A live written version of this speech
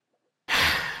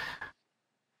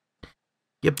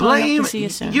You blame, see you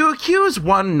soon. you accuse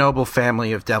one noble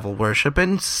family of devil worship,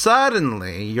 and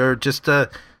suddenly you're just a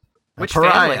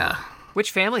pariah. Family?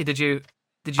 Which family did you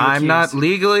I'm accuse? not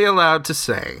legally allowed to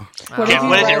say. What does it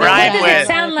What rhyme does with? it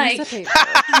sound like?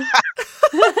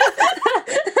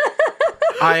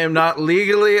 I am not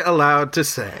legally allowed to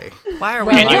say. Why are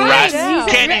we? Can you Right. rap?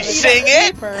 Can you sing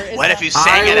it? What if you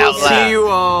sang it I out will see loud? you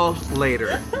all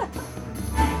later.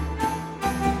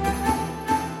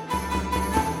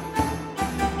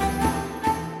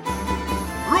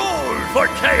 Roll for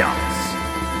chaos!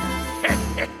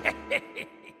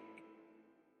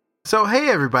 So, hey,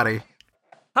 everybody.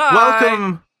 Hi.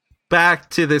 Welcome back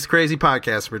to this crazy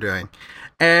podcast we're doing.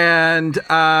 And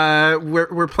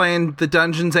we're playing the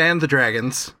Dungeons and the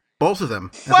Dragons. Both of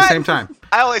them at the same time.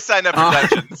 I only signed up for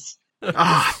dungeons.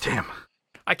 Ah, damn.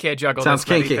 I can't juggle Sounds this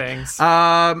many kinky. things.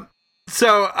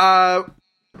 So,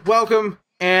 welcome,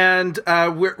 and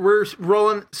we're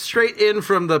rolling straight in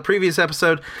from the previous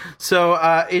episode, so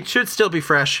it should still be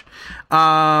fresh.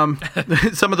 Some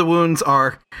of the wounds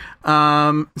are.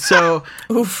 So,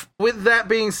 Oof. with that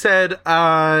being said,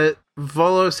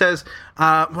 Volo says,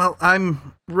 well,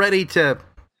 I'm ready to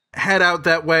head out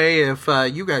that way if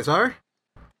you guys are.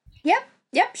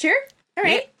 Yep, sure. All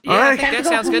right. Yeah, All I right. think that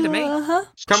sounds good to me. Uh-huh.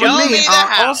 Come Show with me. me the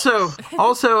house.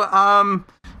 Also,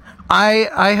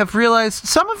 I have realized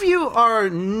some of you are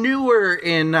newer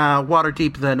in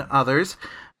Waterdeep than others,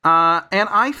 and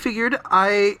I figured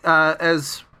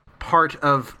as part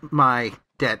of my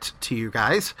debt to you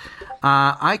guys,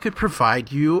 I could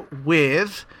provide you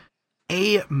with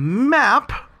a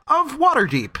map of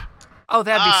Waterdeep. Oh,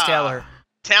 that'd be stellar.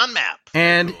 Town map.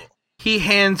 And he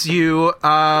hands you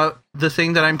the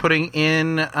thing that I'm putting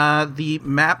in the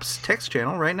maps text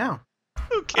channel right now.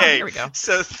 Okay. here we go.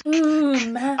 So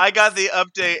Ooh, Matt. I got the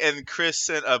update, and Chris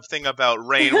sent a thing about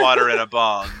rainwater in a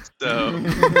bong. So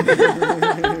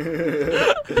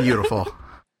Beautiful.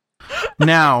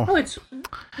 Now, Oh, it's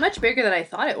much bigger than I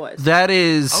thought it was. that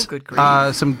is Oh, good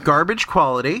grief. some garbage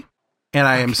quality, and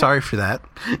I am sorry for that.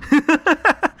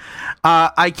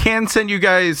 I can send you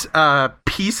guys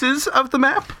pieces of the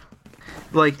map,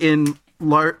 like in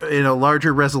a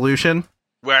larger resolution.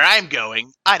 where I'm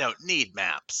going, I don't need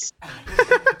maps.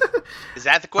 Is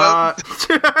that the quote?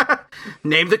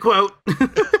 Name the quote.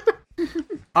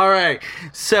 All right.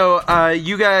 So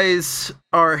you guys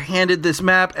are handed this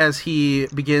map as he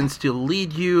begins to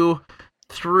lead you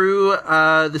through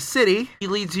the city. He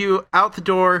leads you out the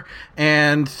door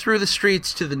and through the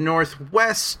streets to the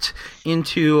northwest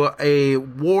into a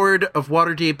ward of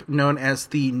Waterdeep known as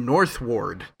the North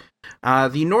Ward.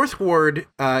 The North Ward,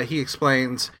 he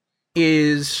explains,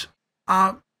 is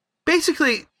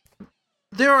basically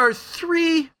there are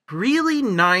three really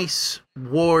nice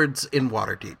wards in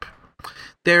Waterdeep.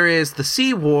 There is the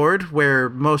Sea Ward, where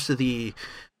most of the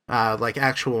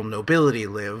actual nobility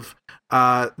live.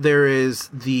 There is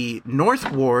the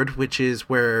North Ward, which is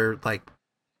where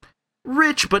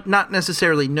rich but not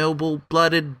necessarily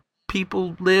noble-blooded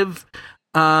people live.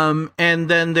 And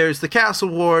then there's the Castle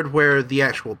Ward, where the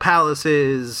actual palace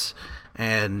is,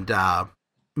 and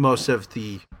most of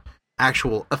the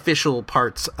actual official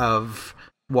parts of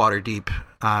Waterdeep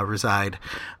reside.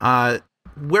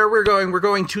 Where we're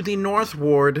going to the North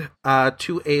Ward,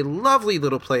 to a lovely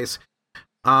little place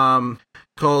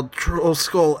called Troll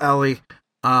Skull Alley.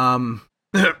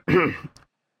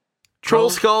 Troll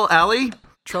Skull Alley?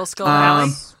 Troll Skull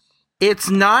Alley. It's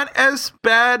not as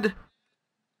bad.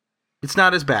 It's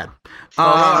not as bad.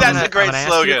 That's a great I'm gonna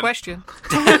slogan. Ask you a question.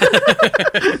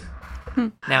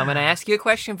 Now I'm going to ask you a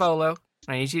question, Volo.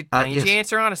 I need you Yes. to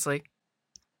answer honestly.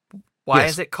 Why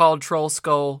Yes. is it called Troll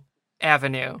Skull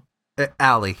Avenue?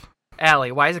 Alley.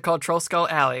 Alley. Why is it called Troll Skull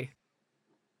Alley?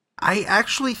 I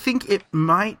actually think it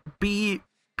might be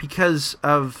because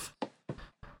of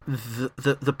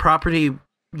the property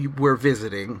we're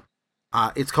visiting.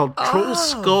 It's called Troll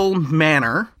Skull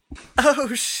Manor,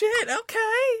 Oh shit!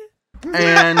 Okay.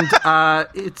 and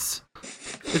it's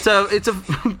a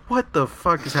what the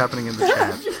fuck is happening in the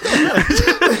chat?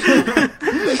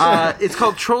 It's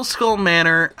called Troll Skull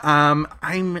Manor.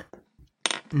 I'm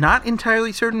not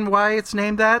entirely certain why it's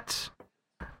named that.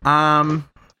 But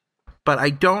I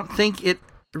don't think it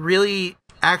really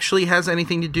actually has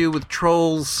anything to do with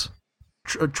trolls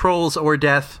or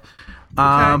death.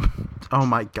 Oh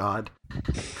my god.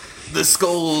 The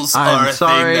skulls are I'm a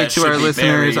sorry thing that to should our be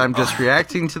listeners. buried. I'm just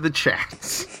reacting to the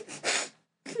chats.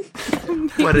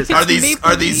 What is Are it?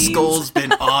 these skulls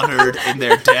been honored in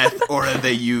their death, or are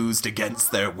they used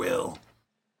against their will?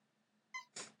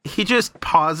 He just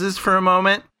pauses for a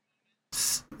moment,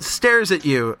 stares at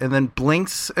you, and then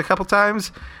blinks a couple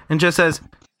times, and just says,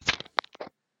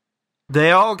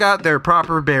 They all got their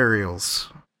proper burials.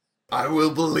 I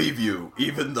will believe you,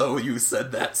 even though you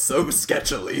said that so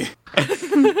sketchily.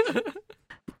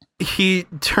 He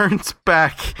turns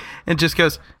back and just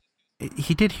goes,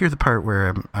 he did hear the part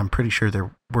where I'm pretty sure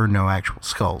there were no actual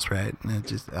skulls, right? And it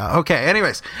just okay.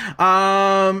 Anyways,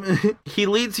 he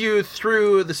leads you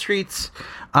through the streets.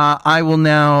 I will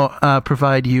now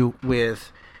provide you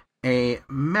with a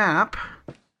map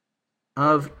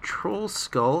of Troll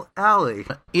Skull Alley.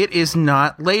 It is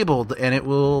not labeled, and it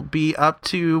will be up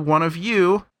to one of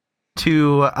you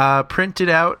to print it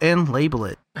out and label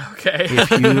it. Okay.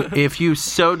 if you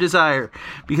so desire,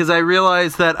 because I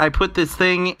realized that I put this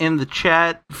thing in the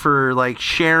chat for like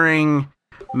sharing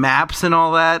maps and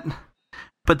all that,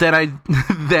 but then I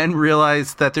then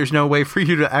realized that there's no way for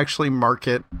you to actually mark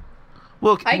it.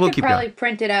 We'll could keep probably going.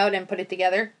 print it out and put it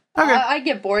together. Okay. I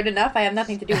get bored enough. I have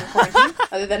nothing to do in quarantine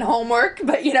other than homework,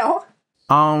 but you know.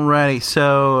 Alrighty,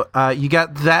 so you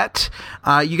got that.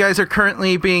 You guys are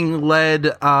currently being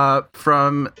led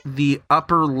from the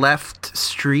upper left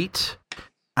street,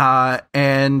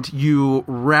 and you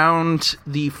round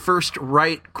the first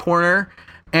right corner,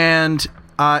 and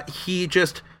he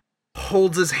just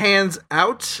holds his hands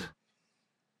out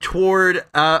toward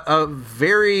a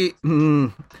very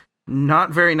not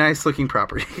very nice looking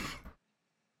property.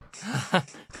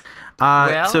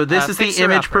 So this is the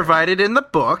image provided in the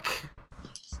book.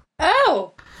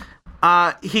 Oh!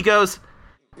 He goes,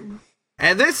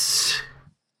 and this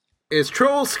is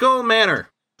Troll Skull Manor.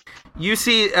 You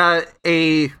see a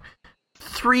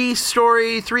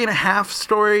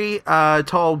 3.5-story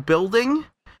tall building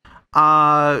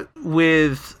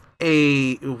with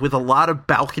a lot of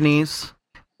balconies.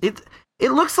 It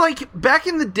looks like back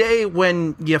in the day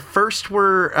when you first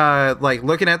were like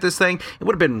looking at this thing, it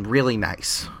would have been really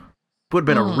nice. It would have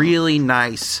been a really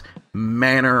nice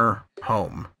manor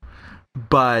home.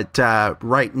 But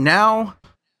right now,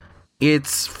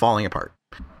 it's falling apart.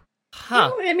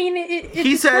 Huh. I mean,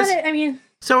 He says, I mean,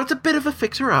 so it's a bit of a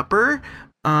fixer-upper.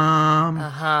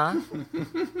 Uh-huh.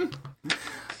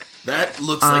 That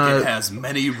looks like it has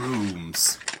many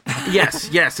rooms.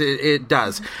 Yes, it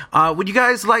does. Would you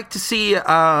guys like to see...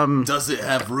 Does it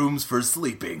have rooms for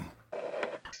sleeping?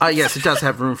 Yes, it does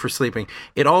have room for sleeping.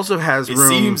 It also has It room...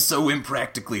 seems so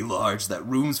impractically large that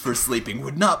rooms for sleeping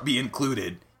would not be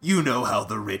included. You know how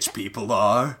the rich people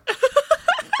are.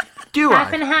 Do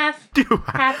half I? and half. Do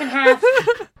I? Half and half.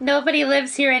 Nobody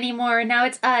lives here anymore. Now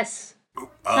it's us.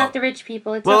 Not the rich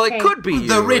people. It's Well, okay. it could be you.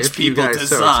 The rich if you people guys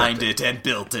so designed accept it and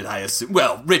built it, I assume.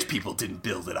 Well, rich people didn't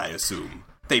build it, I assume.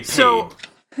 They paid. So,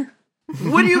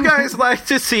 would you guys like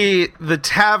to see the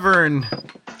tavern,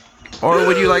 or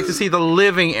would you like to see the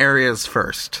living areas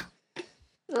first?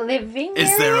 Living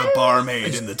Is there a areas?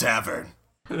 barmaid in the tavern?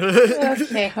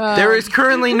 Okay. There is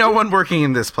currently no one working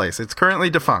in this place. It's currently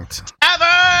defunct.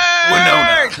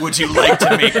 Winona, would you like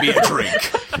to make me a drink?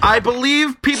 I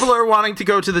believe people are wanting to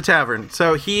go to the tavern,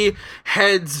 so he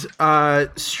heads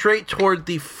straight toward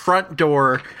the front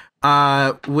door,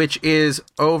 which is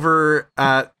over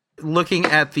looking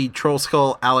at the Troll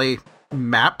Skull Alley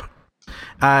map.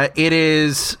 It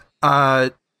is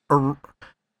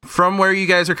from where you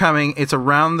guys are coming. It's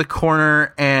around the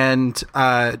corner and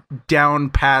down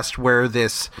past where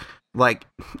this like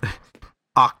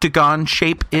octagon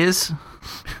shape is.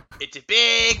 It's a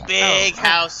big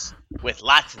house with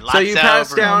lots and lots So you of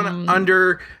pass rooms. down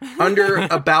under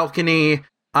a balcony.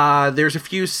 There's a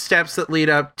few steps that lead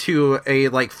up to a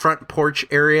like front porch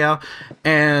area,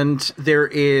 and there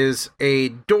is a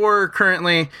door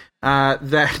currently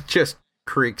that just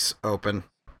creaks open.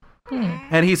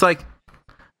 And he's like,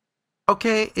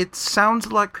 "Okay, it sounds a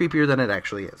lot creepier than it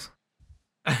actually is."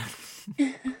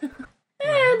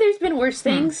 There's been worse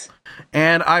things.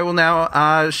 And I will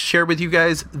now share with you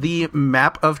guys the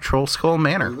map of Troll Skull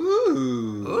Manor.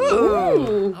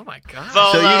 Ooh. Oh my god.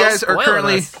 So you guys are Spoiling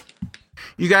currently us.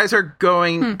 you guys are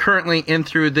going currently in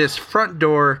through this front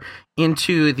door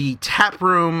into the tap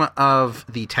room of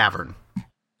the tavern.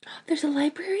 There's a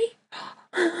library?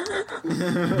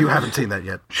 You haven't seen that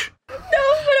yet. Shh. No,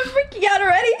 but I'm freaking out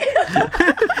already.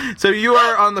 So you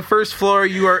are on the first floor.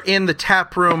 You are in the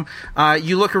tap room.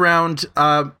 You look around.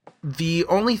 The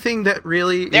only thing that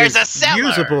really There's is a cellar.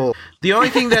 usable. The only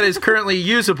thing that is currently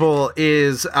usable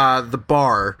is the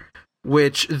bar,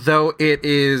 which, though it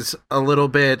is a little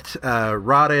bit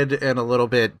rotted and a little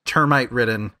bit termite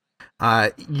ridden,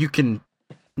 you can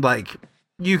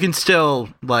still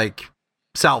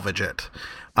salvage it.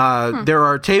 There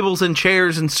are tables and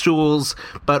chairs and stools,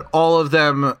 but all of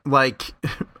them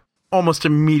almost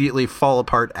immediately fall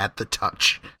apart at the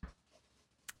touch.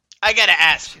 I gotta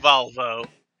ask Volvo.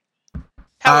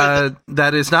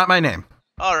 That is not my name.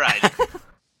 All right.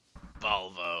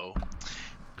 Volvo.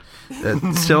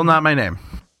 Still not my name.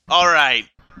 All right.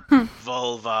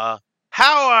 Vulva.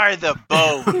 How are the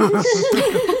bones?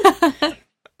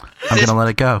 I'm gonna let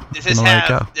it go. Does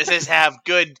this have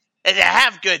good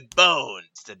bones,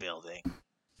 the building?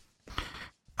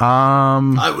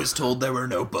 I was told there were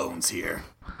no bones here.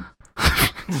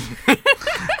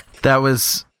 That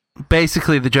was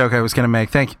basically the joke I was going to make.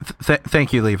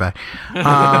 Thank you, Levi.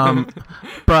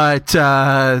 But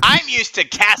I'm used to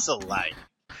castle life.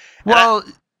 Well,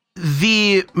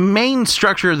 the main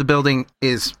structure of the building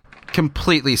is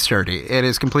completely sturdy. It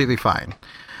is completely fine.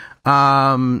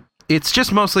 It's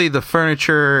just mostly the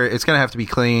furniture. It's going to have to be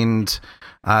cleaned.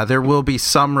 There will be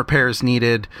some repairs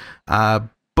needed,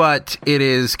 but it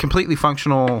is completely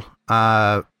functional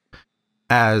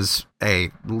as a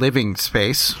living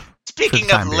space.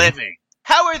 Speaking of living,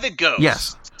 how are the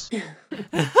ghosts?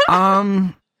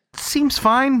 Yes. Seems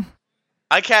fine.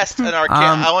 I cast an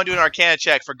Arcana. I want to do an Arcana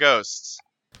check for ghosts.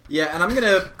 Yeah, and I'm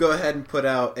gonna go ahead and put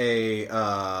out a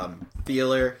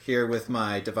feeler here with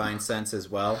my divine sense as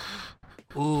well.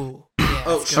 Ooh. Yeah,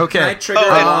 okay. Can I trigger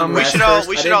a long we rest should all. first?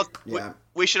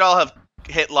 We should all have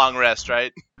hit long rest,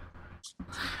 right?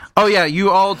 Oh yeah, you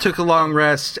all took a long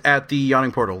rest at the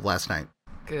Yawning Portal last night.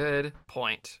 Good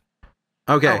point.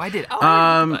 Okay. Oh, I did.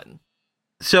 Oh,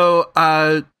 so,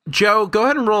 Joe, go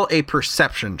ahead and roll a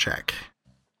perception check.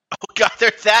 Oh god,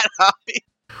 they're that high.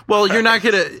 Well, you're not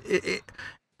gonna.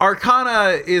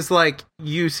 Arcana is like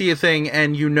you see a thing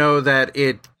and you know that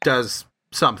it does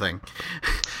something.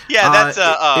 Yeah, that's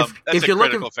if a you're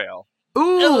critical looking, fail.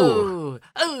 Ooh,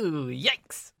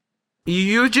 yikes!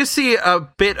 You just see a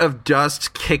bit of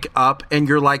dust kick up, and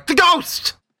you're like, the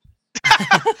ghost.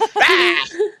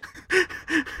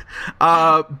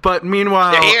 But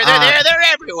meanwhile, They're here, they're there, they're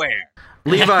everywhere.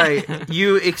 Levi,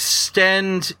 you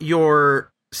extend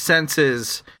your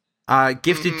senses,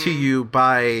 gifted to you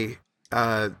by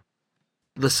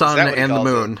the sun and the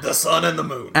moon. The sun and the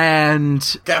moon. And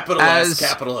Capital S,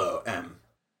 capital O, M.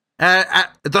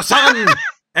 The sun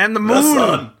and the moon. The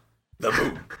sun, the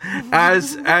moon.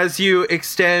 As you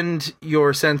extend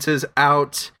your senses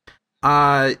out,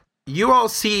 you all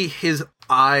see his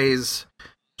eyes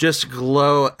just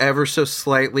glow ever so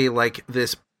slightly like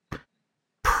this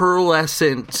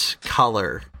pearlescent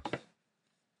color.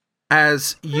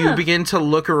 As you begin to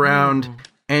look around,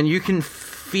 and you can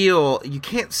feel, you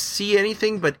can't see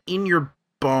anything, but in your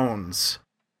bones,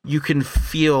 you can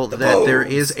feel that there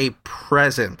is a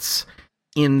presence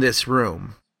in this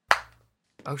room.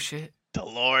 Oh shit. The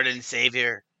Lord and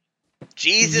Savior,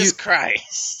 Jesus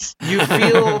Christ.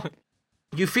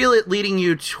 You feel it leading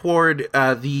you toward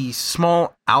the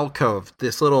small alcove,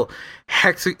 this little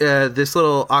this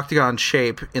little octagon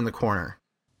shape in the corner.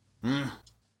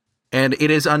 And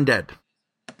it is undead.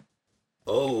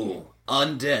 Oh,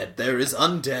 undead. There is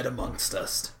undead amongst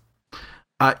us.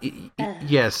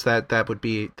 Yes, that would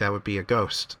be a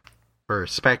ghost or a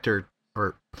specter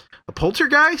or a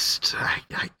poltergeist.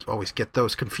 I always get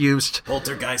those confused.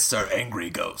 Poltergeists are angry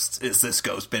ghosts. Is this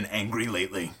ghost been angry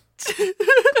lately?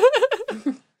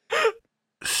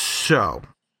 So,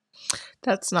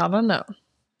 that's not a no.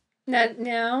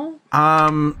 No.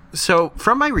 So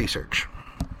from my research,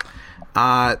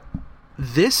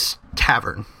 this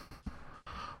tavern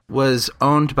was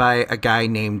owned by a guy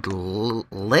named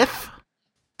Liff.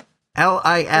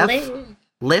 L-I-F.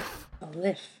 Liff.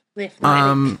 Liff.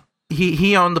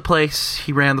 He owned the place.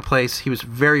 He ran the place. He was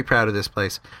very proud of this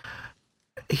place.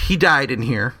 He died in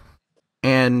here,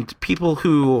 and people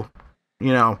who,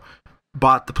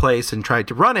 bought the place and tried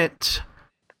to run it,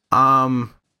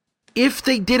 if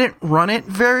they didn't run it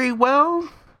very well,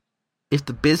 if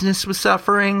the business was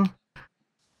suffering,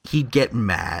 he'd get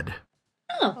mad.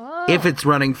 Oh. If it's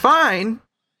running fine,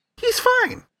 he's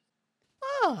fine.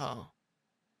 Oh.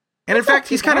 And in fact,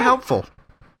 he's kind of helpful.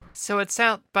 So it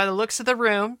sounds, by the looks of the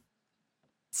room,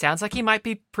 sounds like he might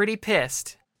be pretty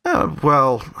pissed. Oh,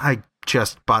 well, I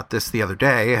just bought this the other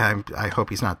day. I hope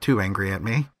he's not too angry at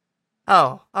me.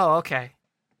 Oh, okay.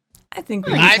 I think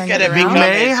I've got to You become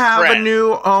may his have friend. a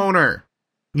new owner.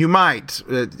 You might.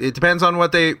 It depends on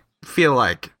what they feel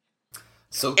like.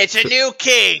 So It's a new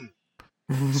king,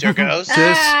 Sir Ghost.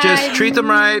 Just treat them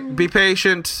right. Be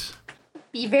patient,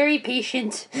 Be very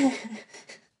patient.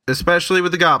 especially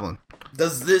with the goblin.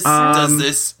 does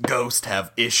this ghost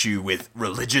have issue with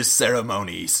religious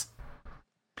ceremonies?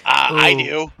 I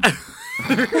do.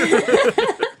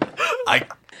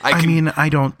 I mean, I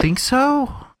don't think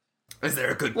so. Is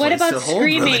there a good What place about to hold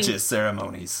screaming? religious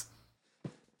ceremonies?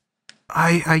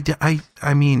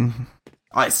 I mean,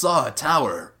 I saw a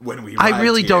tower when we I arrived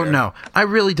really here. don't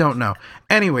know.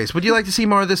 Anyways, would you like to see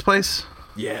more of this place?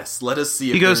 Yes, let us see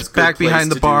if He goes there's good back place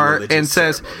behind the to do bar religious and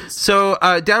says, ceremonies.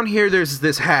 so down here there's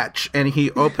this hatch, and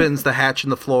he opens the hatch in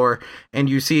the floor, and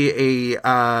you see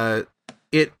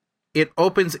it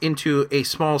opens into a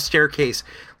small staircase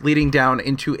leading down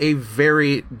into a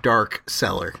very dark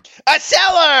cellar. A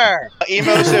cellar!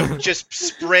 Emotive just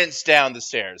sprints down the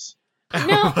stairs.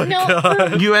 No.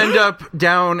 You end up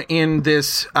down in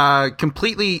this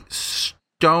completely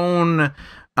stone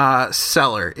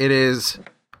cellar. It is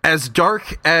as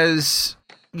dark as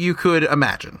you could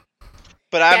imagine.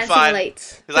 But I'm Dancing fine.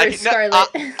 lights. 'Cause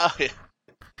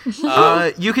For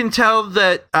Scarlet. You can tell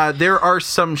that there are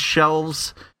some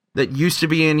shelves that used to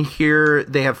be in here.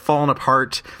 They have fallen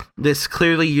apart. This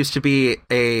clearly used to be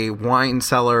a wine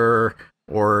cellar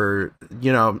or,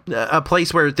 a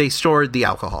place where they stored the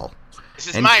alcohol. This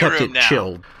is and my kept room it now.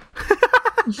 chilled.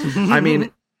 I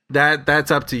mean, that's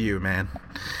up to you, man.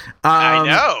 I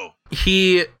know.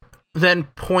 He then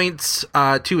points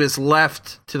to his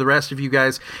left, to the rest of you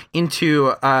guys,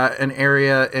 into an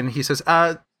area, and he says,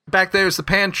 back there's the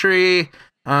pantry,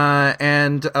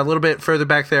 and a little bit further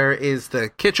back there is the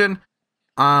kitchen.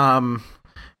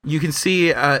 You can see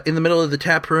in the middle of the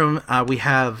tap room, we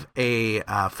have a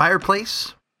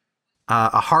fireplace,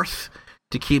 a hearth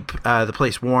to keep the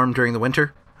place warm during the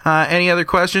winter. Any other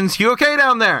questions? You okay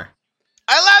down there?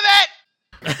 I love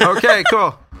it! Okay,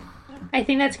 cool. I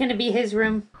think that's going to be his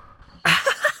room.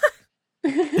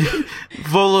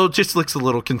 Volo just looks a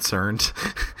little concerned.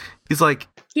 He's like,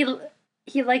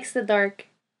 He likes the dark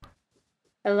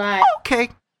a lot. okay.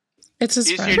 It's his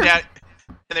You just friend. hear down,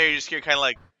 and then you just hear kind of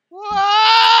like,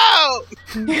 whoa!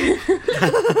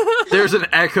 There's an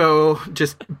echo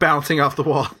just bouncing off the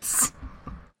walls.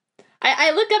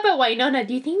 I look up at Winona.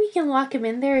 Do you think we can lock him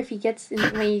in there if he gets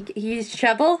when he uses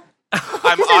shovel?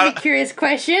 I'm That's on, a curious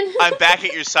question. I'm back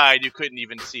at your side. You couldn't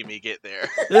even see me get there.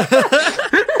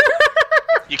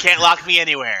 You can't lock me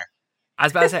anywhere. I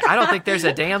was about to say, I don't think there's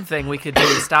a damn thing we could do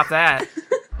to stop that.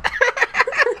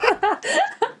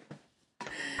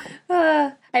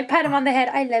 I pat him on the head.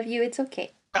 I love you. It's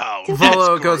okay. Oh,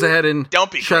 Volo that's goes great. ahead and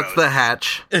Don't be shuts gross. the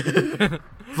hatch.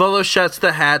 Volo shuts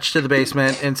the hatch to the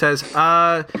basement and says,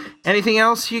 anything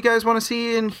else you guys want to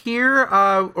see in here?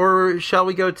 Or shall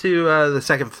we go to the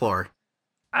second floor?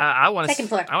 I want to Second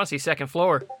floor. I want to see second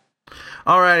floor.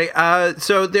 Alrighty,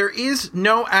 so there is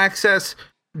no access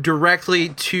directly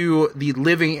to the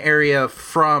living area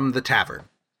from the tavern.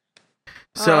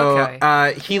 So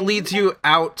okay. he leads you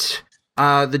out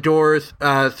the door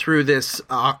through this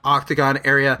octagon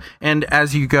area, and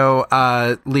as you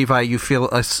go, Levi, you feel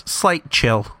a slight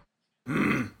chill.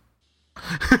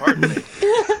 Pardon me.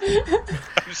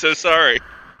 I'm so sorry.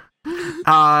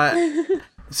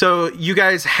 So you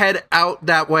guys head out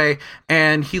that way,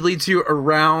 and he leads you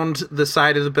around the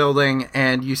side of the building,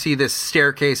 and you see this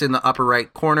staircase in the upper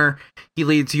right corner. He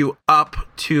leads you up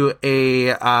to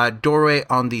a doorway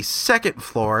on the second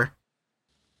floor,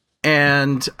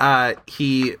 and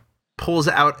he pulls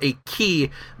out a key.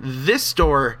 This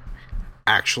door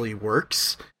actually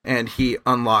works, and he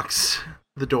unlocks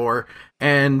the door,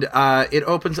 and it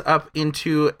opens up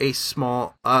into a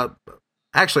small...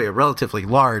 actually a relatively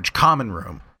large common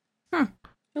room.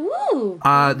 Ooh.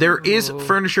 There is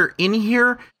furniture in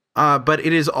here, but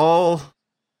it is all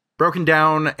broken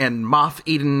down and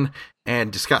moth-eaten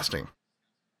and disgusting.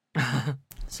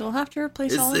 So we'll have to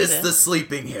replace all Is of this it. the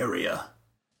sleeping area?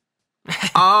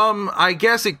 I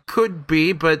guess it could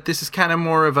be, but this is kind of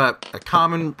more of a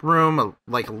common room,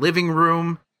 like a living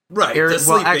room. Right, Area- the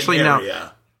well, sleeping actually, no.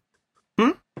 area.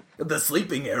 Hmm? The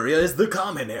sleeping area is the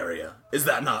common area. Is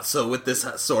that not so with this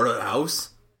sort of house?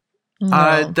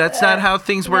 No. That's not how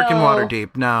things work in no.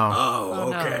 Waterdeep, no. Oh,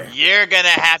 no. okay. You're gonna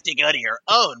have to go to your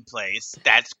own place.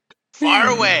 That's far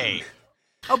away.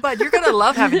 Oh, bud, you're gonna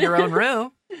love having your own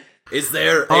room. Is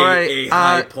there All right, a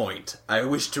high point? I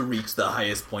wish to reach the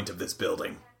highest point of this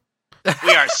building.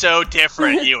 We are so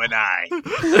different, you and I.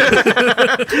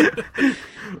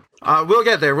 We'll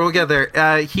get there. We'll get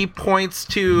there. He points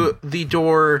to the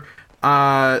door.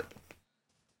 Well,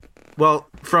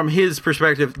 from his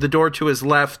perspective, the door to his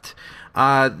left.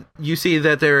 You see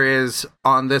that there is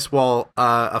on this wall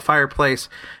a fireplace,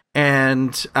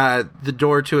 and the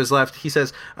door to his left. He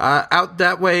says, "Out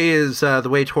that way is the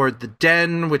way toward the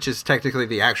den, which is technically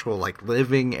the actual like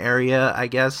living area, I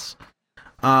guess."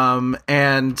 And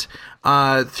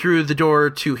through the door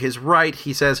to his right,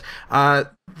 he says,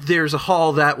 there's a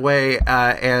hall that way,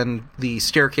 and the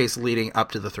staircase leading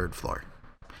up to the third floor.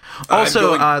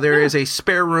 Also, there is a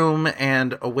spare room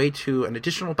and a way to an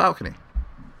additional balcony.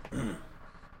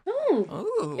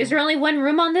 Ooh. Is there only one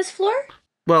room on this floor?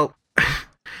 Well,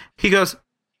 he goes,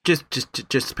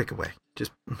 just pick away.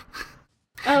 Just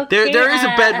Okay, there is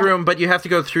a bedroom, but you have to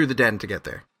go through the den to get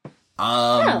there.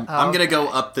 I'm gonna go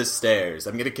up the stairs.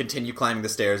 I'm gonna continue climbing the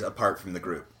stairs apart from the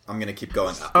group. I'm gonna keep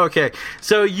going up. Okay,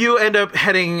 so you end up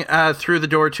heading through the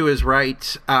door to his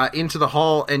right into the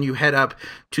hall, and you head up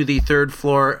to the 3rd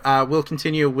floor. We'll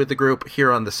continue with the group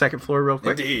here on the 2nd floor real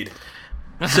quick. Indeed.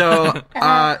 So,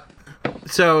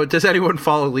 so does anyone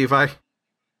follow Levi?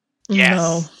 Yes.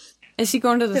 No. Is he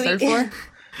going to the 3rd floor?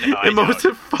 No, I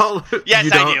don't. Follow. Yes,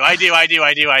 You I don't? do. I do.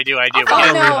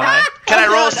 Oh, no. Can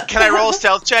I roll a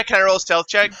stealth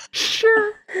check?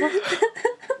 Sure.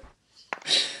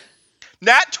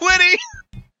 Nat 20.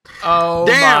 Oh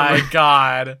Damn. my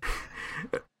god.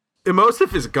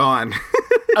 Emotive is gone.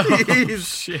 Oh,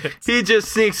 shit. He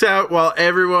just sneaks out while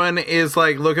everyone is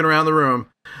like looking around the room.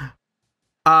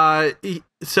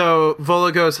 So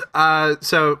Vola goes,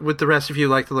 so would the rest of you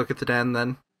like to look at the den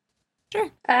then? Sure.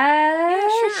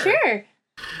 Sure.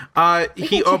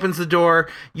 He opens the door.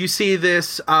 You see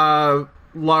this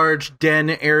large den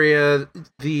area,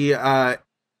 the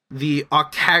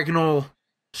octagonal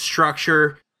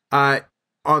structure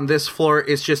on this floor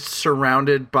is just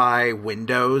surrounded by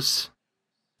windows.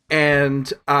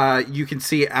 And you can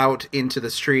see out into the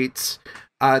streets.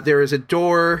 There is a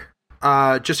door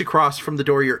just across from the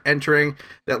door you're entering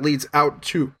that leads out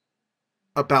to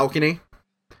a balcony.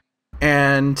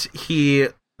 And he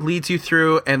leads you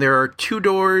through, and there are 2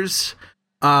 doors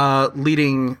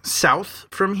leading south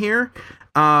from here.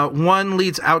 One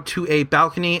leads out to a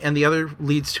balcony, and the other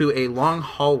leads to a long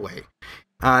hallway.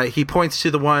 He points to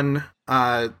the one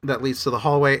that leads to the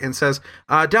hallway and says,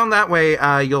 down that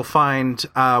way, you'll find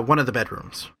one of the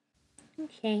bedrooms.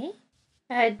 Okay.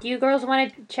 Do you girls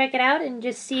want to check it out and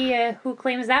just see who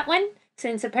claims that one?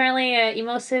 Since apparently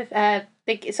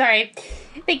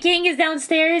the king is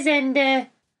downstairs and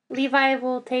Levi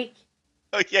will take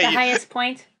Oh the highest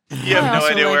point. You have no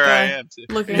idea where I am.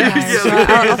 Looking Yeah, higher, so yeah,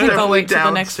 I it's think I'll wait to the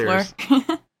definitely next floor.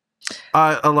 downstairs.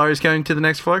 Alari's going to the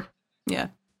next floor? Yeah.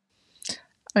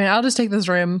 I mean, I'll just take this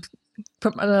room,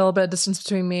 put a little bit of distance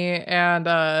between me and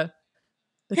the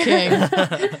king.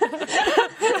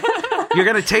 You're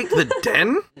going to take the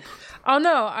den? Oh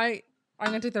no, I'm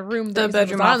gonna take the room. The that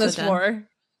bedroom on off this the den. floor.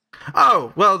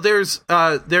 Oh, well, there is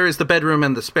the bedroom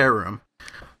and the spare room.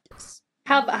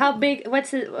 How big?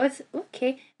 What's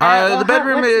okay? The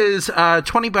bedroom is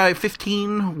 20 by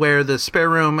 15, where the spare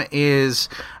room is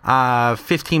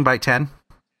 15 by 10.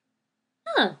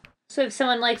 Huh. So if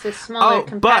someone likes a smaller,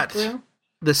 compact room,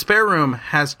 the spare room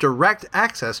has direct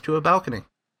access to a balcony.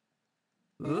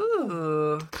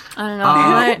 Ooh. I don't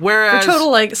know. Whereas, for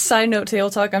total side note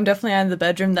table talk, I'm definitely on the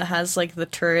bedroom that has the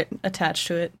turret attached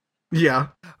to it. yeah.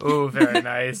 Oh, very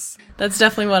nice. That's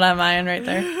definitely what I'm eyeing right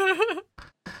there.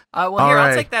 Well, All here,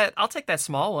 right. I'll take that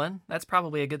small one. That's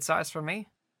probably a good size for me.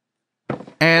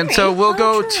 And so we'll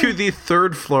go to the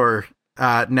 3rd floor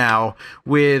now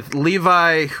with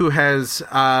Levi, who has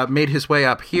made his way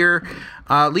up here.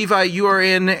 Levi, you are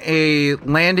in a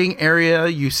landing area.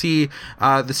 You see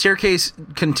the staircase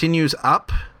continues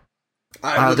up.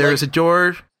 There is a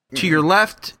door to your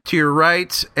left, to your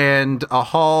right, and a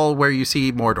hall where you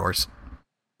see more doors.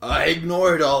 I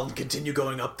ignore it all and continue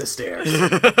going up the stairs.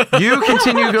 You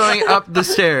continue going up the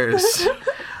stairs.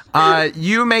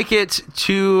 You make it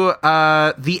to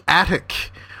the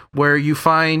attic, where you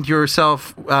find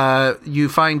yourself. You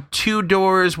find 2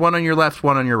 doors, one on your left,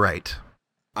 one on your right.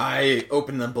 I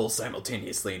open them both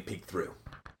simultaneously and peek through.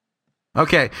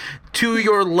 Okay, to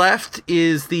your left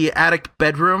is the attic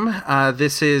bedroom.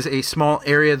 This is a small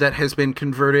area that has been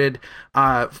converted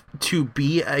to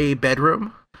be a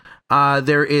bedroom.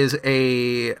 There is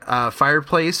a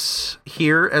fireplace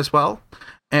here as well.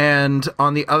 And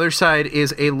on the other side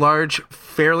is a large,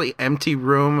 fairly empty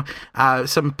room.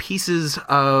 Some pieces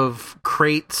of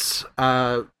crates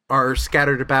are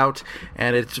scattered about,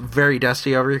 and it's very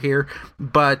dusty over here.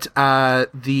 But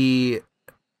the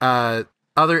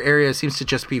other area seems to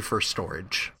just be for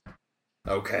storage.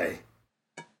 Okay.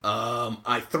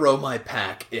 I throw my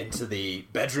pack into the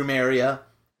bedroom area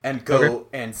and go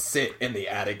and sit in the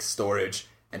attic storage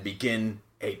and begin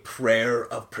a prayer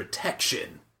of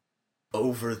protection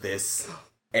over this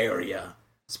area.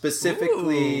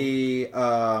 Specifically,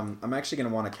 I'm actually going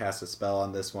to want to cast a spell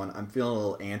on this one. I'm feeling a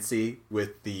little antsy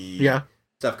with the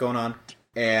stuff going on.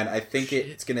 And I think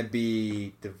it's going to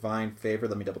be Divine Favor.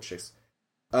 Let me double check.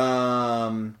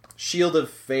 Shield of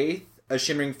Faith. A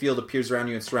shimmering field appears around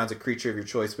you and surrounds a creature of your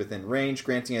choice within range,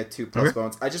 granting it 2+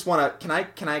 bonus. I just want to...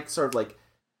 Can I sort of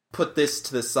put this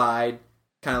to the side?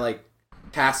 Kind of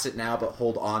cast it now, but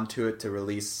hold on to it to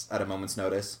release at a moment's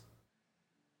notice?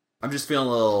 I'm just feeling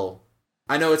a little...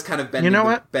 I know it's kind of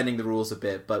bending the rules a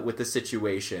bit, but with the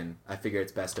situation, I figure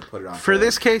it's best to put it on. For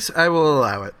this case, I will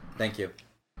allow it. Thank you.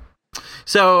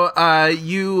 So,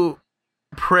 you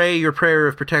pray your prayer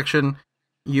of protection,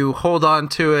 you hold on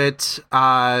to it,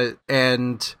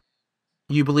 and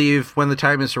you believe when the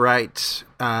time is right,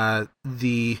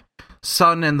 the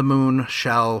sun and the moon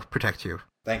shall protect you.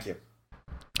 Thank you.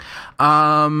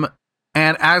 And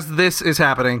as this is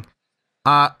happening,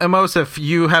 Emosif,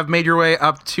 you have made your way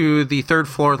up to the 3rd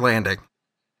floor landing.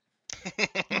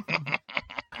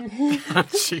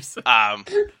 Jesus.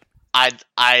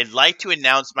 I'd like to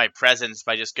announce my presence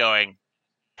by just going,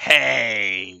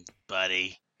 "Hey,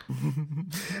 buddy."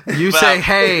 You say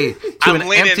hey to an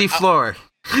empty floor.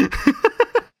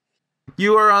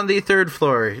 You are on the 3rd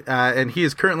floor, and he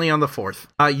is currently on the 4th.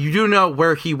 You do know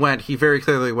where he went. He very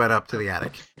clearly went up to the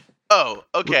attic. Oh,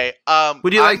 okay.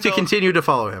 Would you like to continue to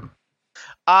follow him?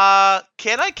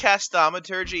 Can I cast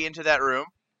Thaumaturgy into that room?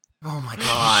 Oh my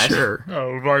god. Sure.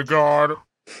 Oh my god.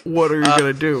 What are you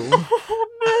gonna do?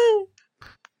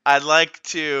 I'd like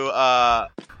to, I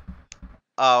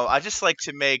just like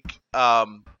to make,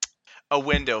 a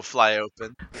window fly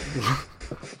open.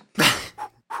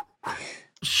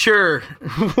 Sure.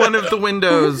 One of the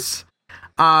windows,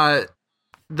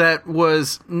 that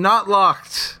was not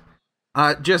locked,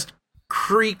 just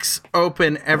creaks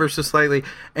open ever so slightly,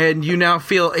 and you now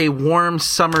feel a warm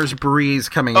summer's breeze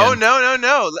coming in. Oh,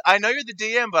 no. I know you're the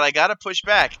DM, but I gotta push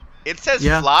back. It says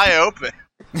fly open.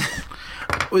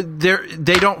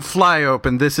 They don't fly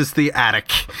open. This is the attic.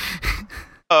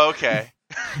 Oh, okay.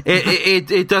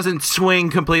 It doesn't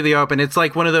swing completely open. It's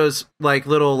like one of those like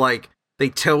little like they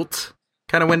tilt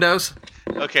kind of windows.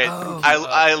 Okay,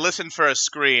 I listened for a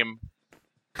scream.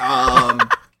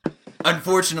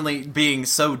 Unfortunately, being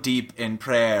so deep in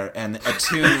prayer and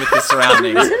attuned with the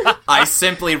surroundings, I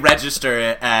simply register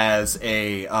it as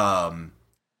a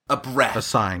breath, a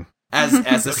sign,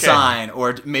 as a sign,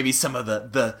 or maybe some of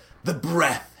the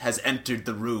breath has entered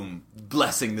the room,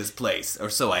 blessing this place,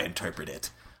 or so I interpret it.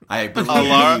 I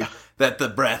believe that the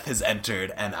breath has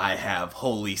entered, and I have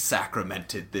holy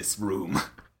sacramented this room.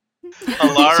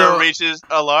 Alara reaches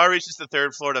the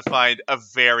 3rd floor to find a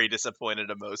very disappointed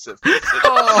Emosif.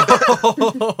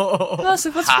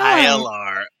 Emosif, what's Hi, wrong?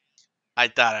 Alara. I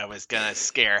thought I was gonna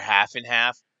scare half and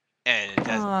half, and it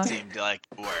doesn't seem like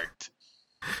it worked.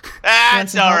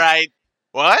 That's all right.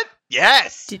 What?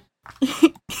 Yes.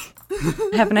 I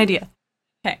have an idea.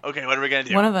 Okay, what are we gonna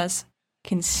do? One of us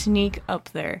can sneak up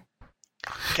there.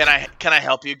 Can I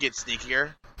help you get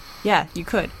sneakier? Yeah, you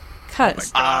could.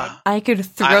 Because I could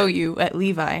throw you at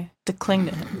Levi to cling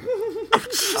to him.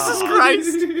 Jesus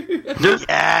Christ!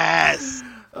 Yes!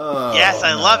 Yes,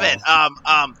 I love it.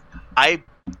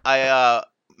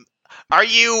 Are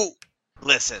you...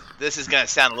 Listen, this is gonna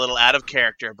sound a little out of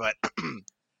character, but...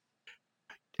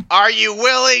 Are you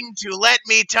willing to let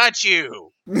me touch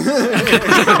you?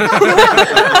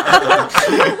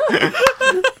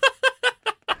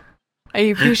 I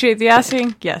appreciate the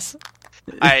asking. Yes.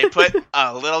 I put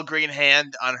a little green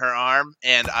hand on her arm,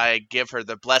 and I give her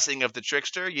the blessing of the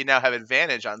trickster. You now have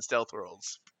advantage on stealth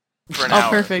rolls for an hour.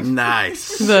 Perfect.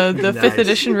 Nice. The Nice. 5th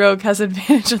edition rogue has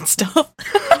advantage on stealth.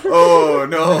 Oh,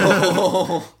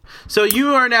 no. So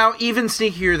you are now even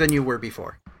sneakier than you were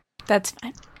before. That's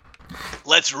fine.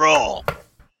 Let's roll.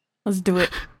 Let's do it.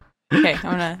 Okay,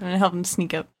 I'm gonna help him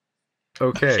sneak up.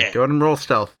 Okay, go ahead and roll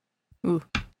stealth. Ooh.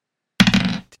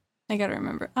 I gotta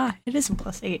remember. It is a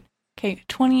 +8. Okay,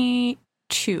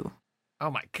 22.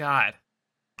 Oh my god.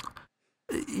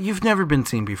 You've never been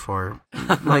seen before.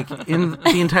 Like, in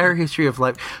the entire history of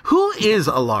life. Who is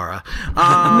Alara?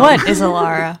 What is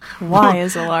Alara? Why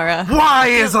is Alara? Why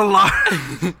is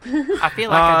Alara? I feel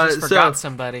like I just forgot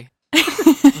somebody.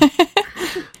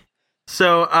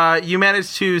 So, you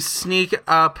managed to sneak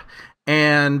up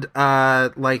and,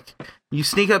 you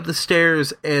sneak up the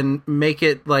stairs and make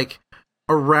it,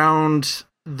 around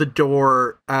the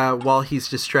door while he's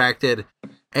distracted,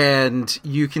 and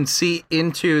you can see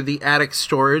into the attic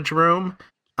storage room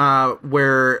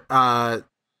where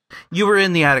you were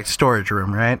in the attic storage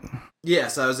room, right?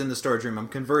 Yes, I was in the storage room. I'm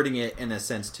converting it in a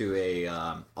sense to a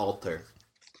altar.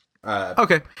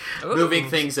 Okay. Moving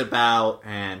things about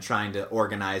and trying to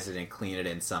organize it and clean it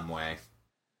in some way.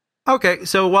 Okay,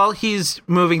 so while he's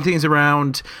moving things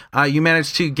around, you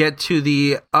manage to get to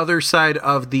the other side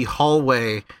of the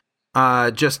hallway,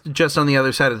 just on the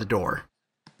other side of the door.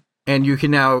 And you can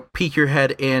now peek your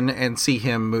head in and see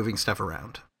him moving stuff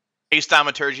around. I use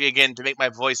thaumaturgy again to make my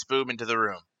voice boom into the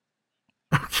room.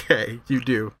 Okay, you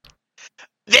do.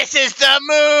 This is the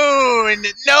moon!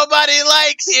 Nobody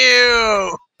likes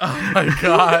you! Oh my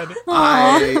god.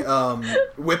 I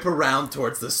whip around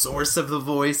towards the source of the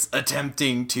voice,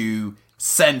 attempting to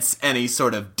sense any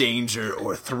sort of danger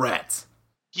or threat.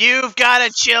 You've got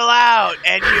to chill out,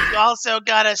 and you've also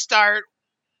got to start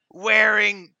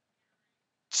wearing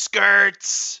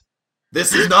skirts.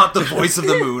 This is not the voice of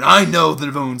the moon. I know the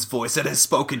moon's voice. It has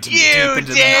spoken to me deep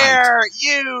into the night.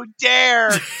 You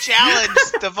dare challenge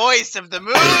the voice of the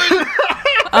moon?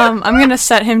 I'm gonna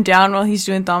set him down while he's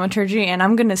doing thaumaturgy, and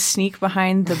I'm gonna sneak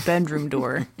behind the bedroom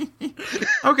door.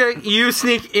 Okay, you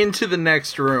sneak into the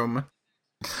next room.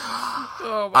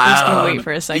 I'm just gonna wait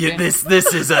for a second. This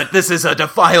is a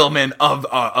defilement of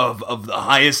the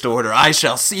highest order. I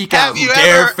shall seek out who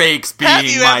dare fakes being Have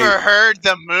you ever heard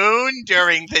the moon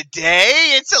during the day?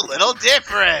 It's a little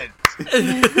different.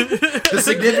 The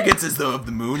significance of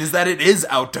the moon is that it is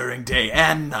out during day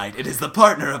and night. It is the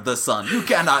partner of the sun. You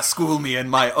cannot school me in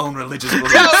my own religious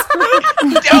beliefs.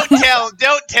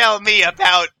 Don't tell me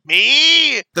about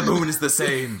me. The moon is the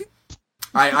same.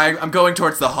 I'm going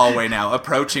towards the hallway now,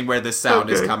 approaching where this sound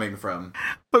is coming from.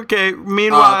 Okay,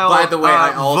 meanwhile, by the way,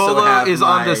 I also Volo have is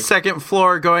on the second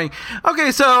floor going,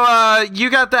 okay, so you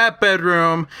got that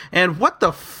bedroom, and what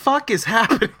the fuck is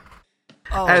happening?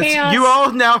 Oh. As Chaos. you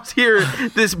all now hear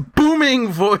this booming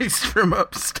voice from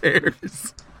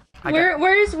upstairs.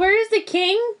 Where's the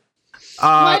king?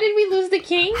 Why did we lose the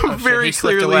king? Very he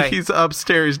slipped clearly, away. he's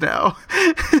upstairs now.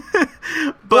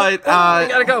 But, we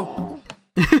gotta go.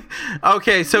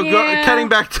 okay, so Yeah. cutting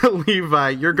back to Levi,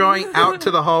 you're going out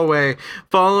to the hallway,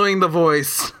 following the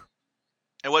voice.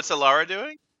 And what's Alara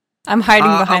doing? I'm hiding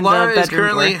behind Alara the is bedroom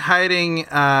currently door. hiding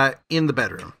in the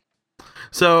bedroom.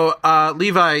 So,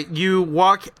 Levi, you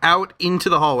walk out into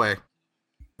the hallway,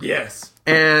 Yes.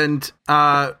 and where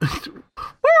are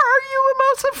you,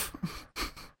 Emulsive?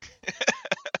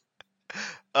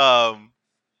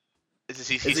 Is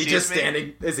he just me?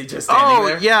 standing? Is he just standing Oh,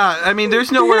 there? yeah. I mean,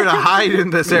 there's nowhere to hide in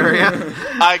this area.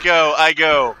 I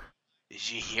go.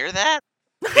 Did you hear that?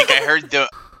 I think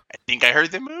I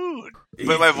heard the moon.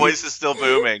 But my voice is still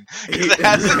booming. 'Cause it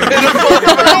hasn't been a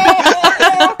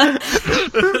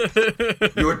full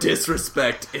moon. Your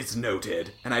disrespect is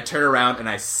noted. And I turn around and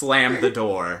I slam the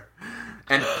door,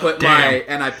 and put my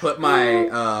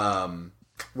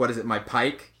what is it? My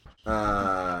pike.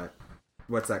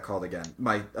 What's that called again?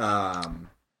 My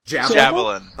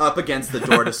javelin up against the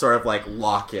door to sort of like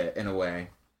lock it in a way.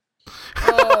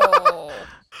 Oh.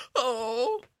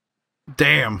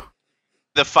 Damn.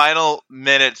 The final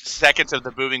seconds of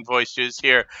the booming voice, you just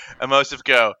hear Emulsive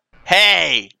go,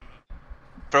 "Hey,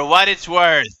 for what it's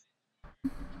worth,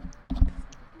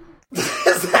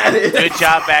 Is that it? good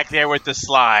job back there with the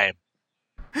slime."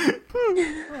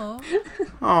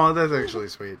 Oh, that's actually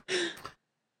sweet.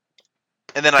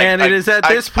 And then it is at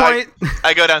this point...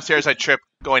 I go downstairs, I trip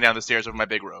going down the stairs with my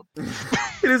big robe.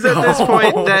 It is at this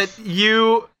point that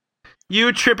you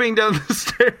tripping down the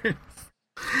stairs,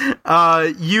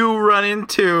 you run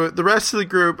into the rest of the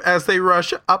group as they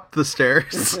rush up the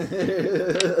stairs.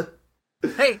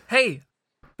 Hey.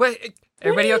 Wait,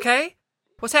 everybody okay?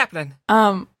 What's happening?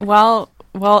 While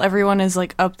everyone is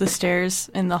like up the stairs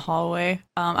in the hallway,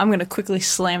 I'm gonna quickly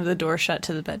slam the door shut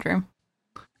to the bedroom.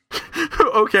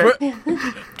 Okay.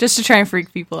 Just to try and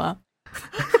freak people out.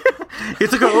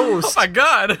 It's a ghost. Oh my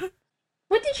god.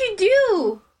 What did you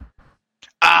do?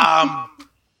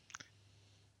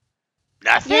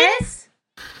 Nothing? Yes?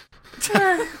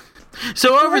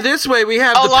 So over this way we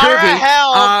have the Alara, privy.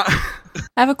 help! I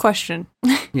have a question.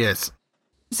 Yes.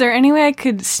 Is there any way I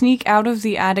could sneak out of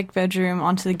the attic bedroom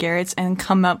onto the garrets and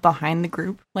come up behind the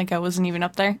group like I wasn't even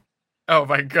up there? Oh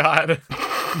my god.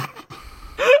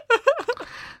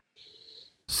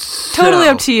 Totally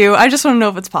up to you. I just want to know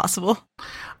if it's possible.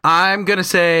 I'm gonna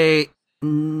say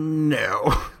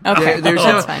no. Okay,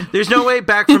 that's fine. There's no way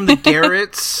back from the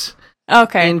garrets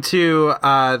Okay. into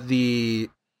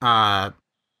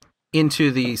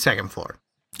the second floor.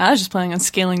 I was just planning on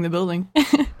scaling the building.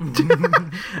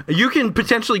 You can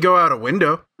potentially go out a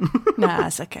window. Nah,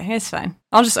 it's okay. It's fine.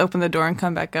 I'll just open the door and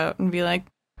come back out and be like,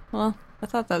 well, I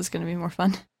thought that was going to be more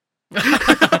fun.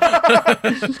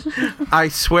 I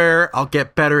swear I'll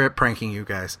get better at pranking you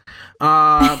guys.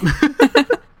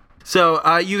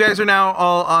 So you guys are now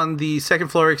all on the second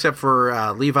floor except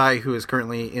for Levi, who is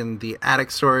currently in the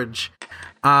attic storage.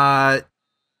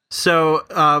 So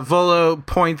Volo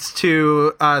points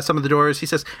to some of the doors. He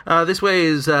says, this way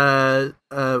is one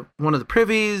of the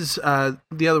privies.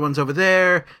 The other one's over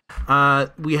there.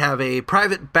 We have a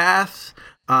private bath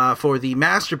for the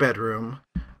master bedroom,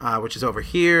 which is over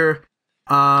here.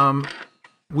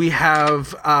 we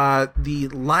have the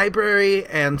library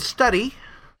and study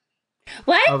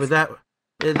What? over that.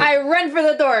 I run for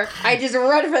the door. I just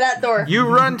run for that door. You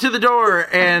run to the door,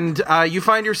 and you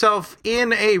find yourself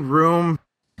in a room.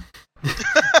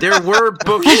 There were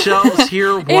bookshelves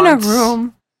here once. In a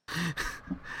room.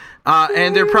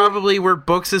 And there probably were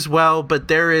books as well, but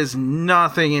there is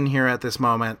nothing in here at this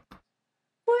moment.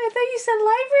 Well, I thought you said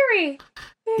library.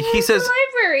 He says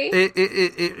library.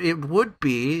 It would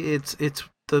be. It's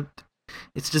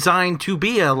designed to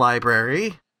be a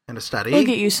library and a study. We'll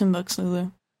get you some books, Lulu.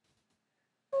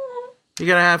 You're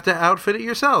gonna have to outfit it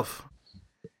yourself.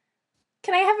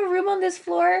 Can I have a room on this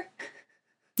floor?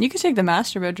 You could take the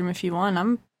master bedroom if you want.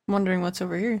 I'm wondering what's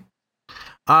over here.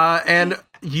 And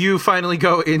you finally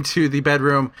go into the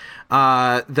bedroom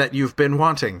that you've been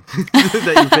wanting,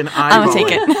 that you've been I'm gonna take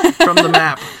eyeballing it. from the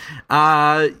map.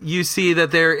 You see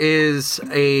that there is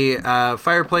a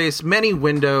fireplace, many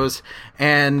windows,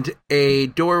 and a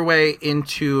doorway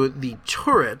into the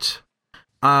turret,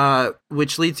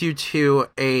 which leads you to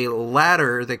a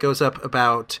ladder that goes up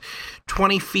about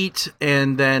 20 feet,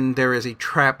 and then there is a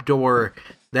trap door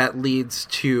that leads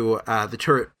to the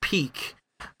turret peak,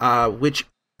 which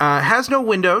has no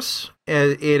windows.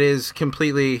 It is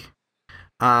completely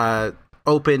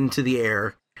open to the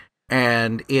air,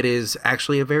 and it is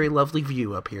actually a very lovely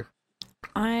view up here.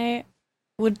 I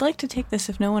would like to take this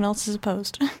if no one else is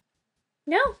opposed.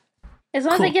 No. As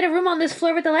long as I get a room on this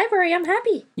floor with the library, I'm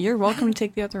happy. You're welcome to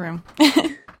take the other room.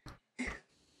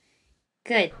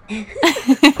 Good.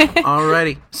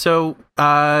 Alrighty. So,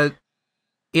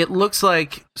 it looks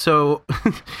like... So,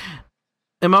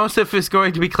 Emosif is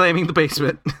going to be claiming the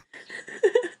basement.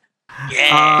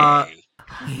 Yay!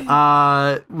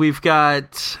 We've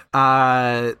got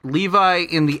Levi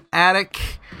in the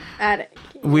attic. Yeah.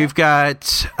 We've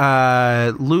got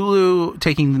Lulu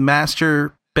taking the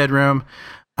master bedroom.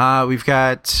 We've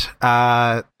got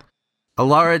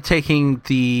Alara taking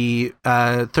the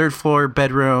third floor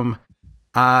bedroom.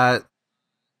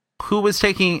 Who was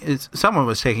taking? Someone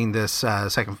was taking this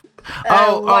second.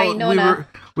 Winona.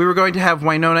 We were going to have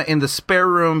Winona in the spare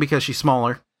room because she's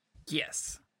smaller,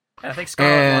 Yes. I think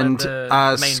Scarlet and wanted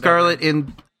the main Scarlet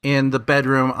bedroom. in the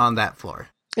bedroom on that floor.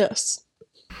 Yes.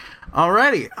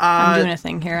 Alrighty. I'm doing a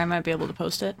thing here. I might be able to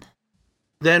post it.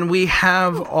 Then we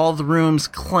have all the rooms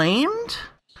claimed.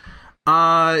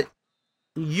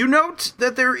 You note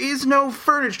that there is no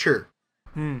furniture.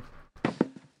 Doesn't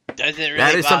really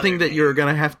That is something bother that me. you're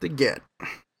going to have to get.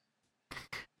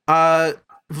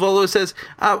 Volo says,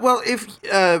 well, if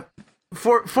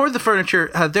for the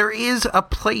furniture, there is a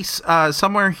place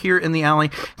somewhere here in the alley.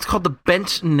 It's called the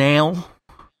Bent Nail.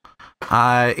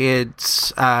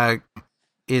 It's a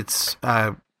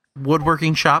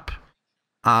woodworking shop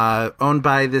owned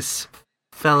by this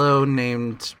fellow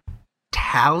named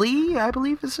Tally, I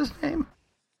believe is his name.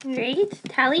 Right?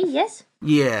 Tally, yes?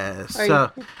 Yes.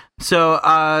 Are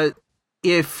So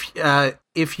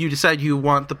if you decide you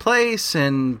want the place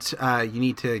and you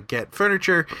need to get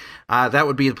furniture, that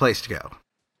would be the place to go.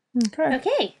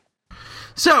 Okay.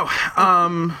 So,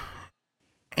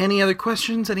 any other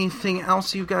questions? Anything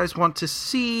else you guys want to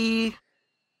see?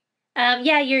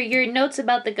 Yeah, your notes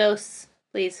about the ghosts,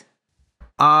 please.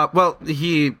 Well,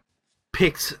 he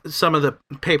picks some of the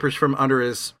papers from under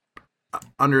his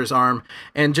arm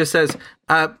and just says,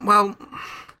 well,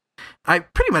 I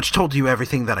pretty much told you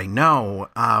everything that I know.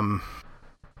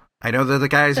 I know that the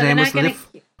guy's So name they're was not gonna.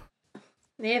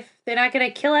 If they're not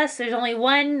gonna kill us, there's only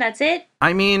one. That's it.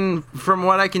 I mean, from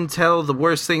what I can tell, the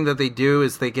worst thing that they do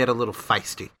is they get a little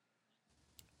feisty.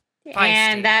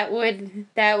 And that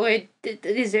would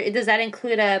does that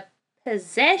include a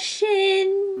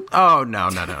possession? Oh no.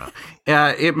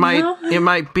 It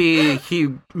might be he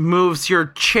moves your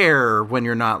chair when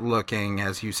you're not looking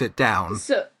as you sit down.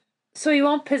 So you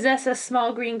won't possess a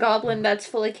small green goblin that's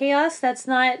full of chaos?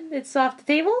 It's off the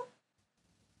table?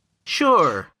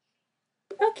 Sure.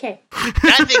 Okay.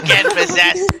 Nothing can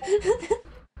possess.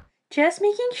 Just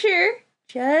making sure.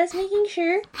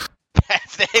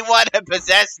 If they want to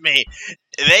possess me,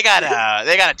 they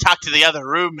gotta talk to the other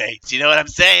roommates. You know what I'm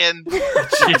saying?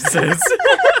 Jesus.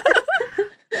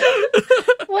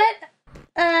 What?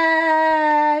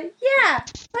 Yeah.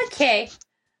 Okay.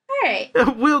 Alright.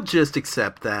 We'll just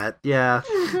accept that. Yeah.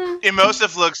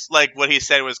 Emosif looks like what he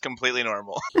said was completely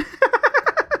normal.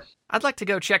 I'd like to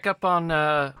go check up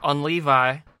on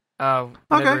Levi.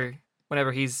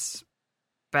 Whenever he's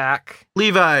back.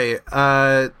 Levi,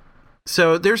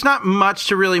 so there's not much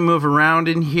to really move around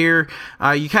in here.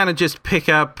 You kind of just pick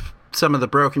up some of the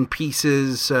broken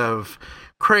pieces of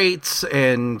crates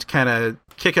and kind of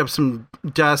kick up some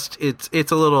dust.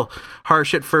 It's a little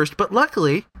harsh at first, but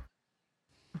luckily,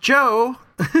 Joe,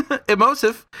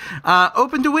 Emosive,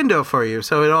 opened a window for you,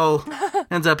 so it all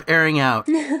ends up airing out.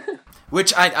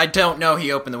 Which I don't know.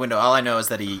 He opened the window. All I know is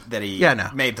that he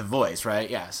made the voice, right?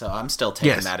 Yeah. So I'm still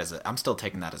taking that as a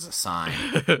sign.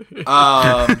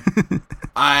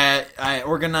 I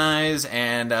organize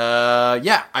and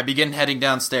I begin heading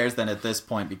downstairs. Then at this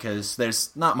point, because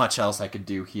there's not much else I could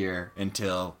do here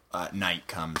until night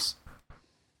comes.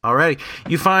 Alrighty,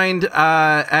 you find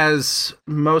as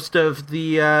most of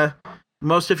your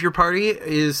party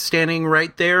is standing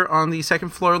right there on the second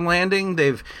floor landing.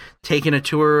 They've taken a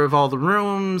tour of all the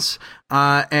rooms,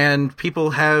 and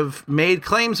people have made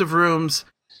claims of rooms.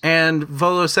 And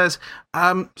Volo says,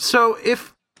 "So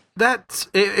if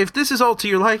this is all to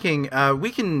your liking,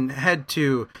 we can head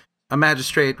to a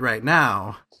magistrate right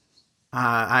now.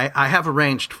 I have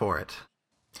arranged for it."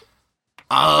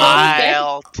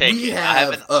 I'll take we it.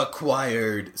 have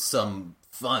acquired some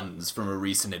funds from a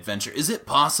recent adventure. Is it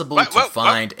possible to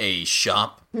find a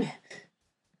shop?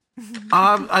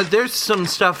 There's some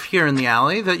stuff here in the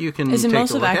alley that you can. Is take a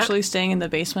Emosive look at. actually staying in the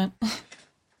basement?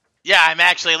 Yeah, I'm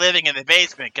actually living in the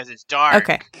basement because it's dark.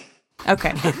 Okay.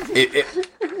 And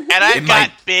I've got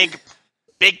big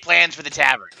plans for the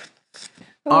tavern.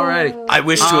 Alrighty. I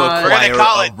wish to We're gonna acquire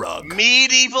call a it rug.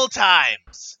 Medieval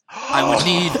Times. I would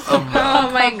need a rug.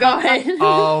 Oh my god.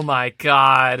 Oh my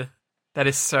god. That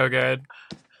is so good.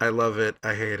 I love it.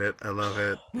 I hate it. I love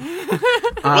it.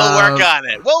 We'll work on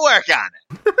it.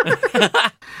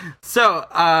 So,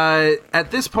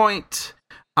 at this point,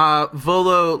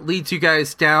 Volo leads you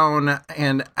guys down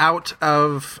and out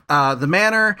of the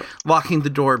manor, locking the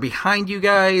door behind you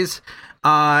guys.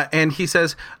 And he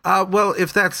says, well,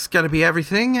 if that's going to be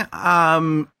everything,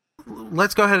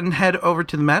 let's go ahead and head over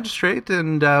to the magistrate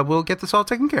and we'll get this all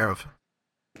taken care of.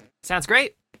 Sounds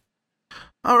great.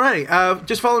 Alrighty,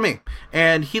 just follow me.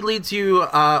 And he leads you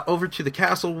over to the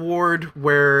castle ward,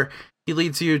 where he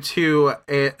leads you to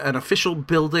an official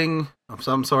building of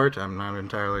some sort. I'm not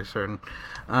entirely certain.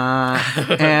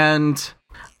 It's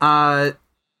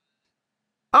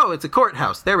a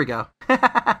courthouse. There we go.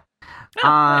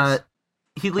 Nice.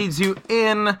 He leads you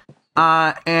in,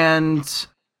 and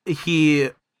he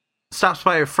stops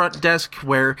by a front desk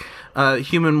where a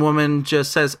human woman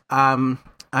just says, I'm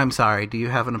sorry, do you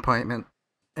have an appointment?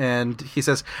 And he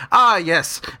says,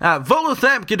 yes,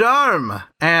 Volothamp Gedarm,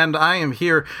 and I am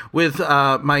here with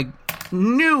my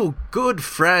new good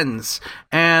friends,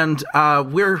 and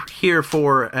we're here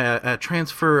for a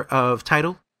transfer of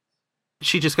title.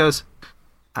 She just goes,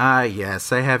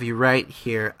 yes, I have you right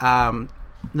here.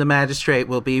 The magistrate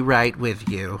will be right with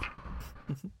you.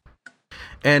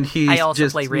 And he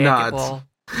just play nods.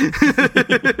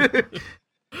 racquetball.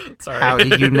 Sorry. How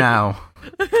do you know?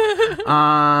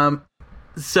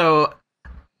 So,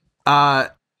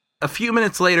 a few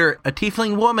minutes later, a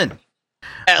tiefling woman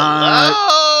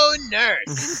Hello,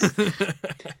 nurse.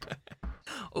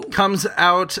 comes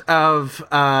out of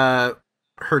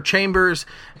her chambers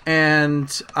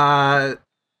and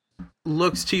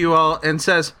looks to you all and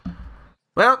says,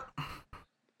 well,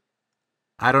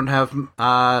 I don't have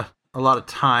a lot of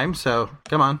time, so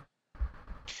come on.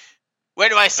 Where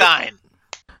do I sign?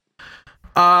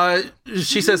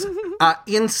 She says,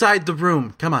 inside the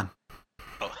room. Come on.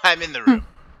 Oh, I'm in the room.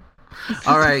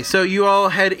 All right, so you all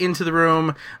head into the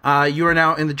room. You are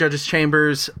now in the judge's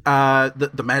chambers,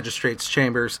 the magistrate's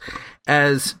chambers,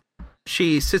 as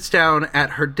she sits down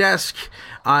at her desk.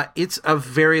 It's a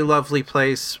very lovely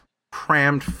place,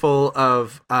 crammed full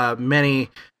of many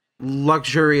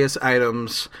luxurious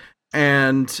items,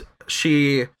 and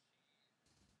she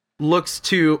looks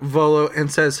to Volo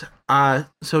and says,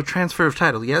 so transfer of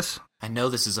title, yes? I know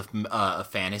this is a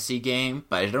fantasy game,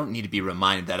 but I don't need to be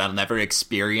reminded that I'll never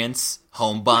experience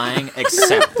home buying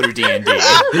except through D&D.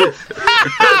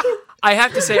 I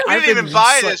have to say, We didn't even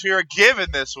buy this. We were given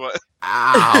this one.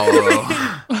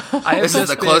 Ow. This is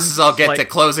the closest I'll get to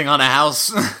closing on a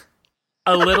house.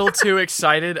 A little too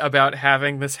excited about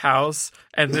having this house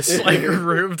and this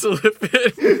room to live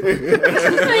in.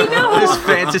 I know. This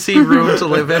fantasy room to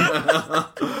live in.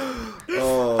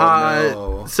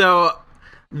 No. So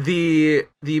the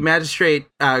magistrate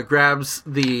grabs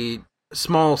the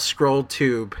small scroll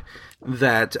tube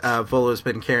that Volo's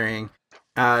been carrying.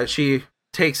 She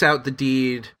takes out the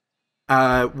deed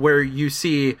where you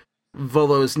see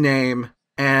Volo's name,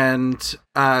 and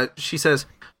she says,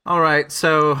 all right,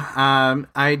 so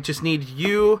I just need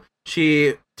you.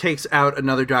 She takes out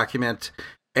another document,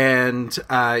 and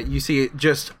you see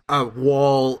just a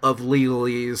wall of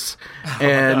legalese,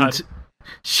 and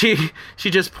she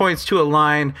just points to a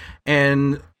line,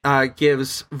 and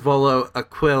gives Volo a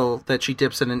quill that she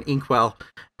dips in an inkwell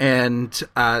and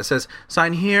says,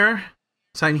 sign here,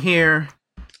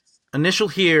 initial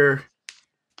here,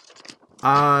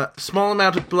 small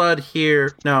amount of blood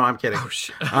here. No, I'm kidding. Oh,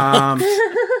 shit.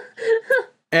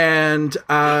 And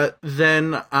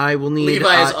then I will need...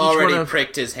 Levi has each already one of...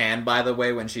 pricked his hand, by the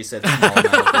way, when she said small amount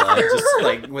of blood. Just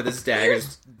like with his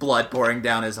daggers, blood pouring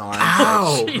down his arm.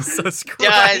 Ow! Jesus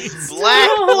Christ. Does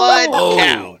black blood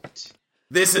count?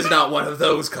 This is not one of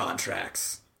those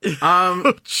contracts.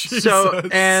 So,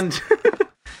 and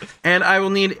I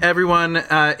will need everyone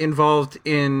involved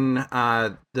in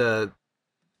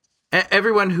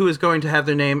everyone who is going to have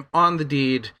their name on the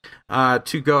deed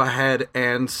to go ahead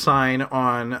and sign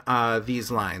on these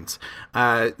lines.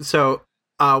 So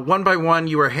one by one,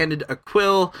 you are handed a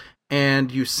quill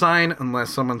and you sign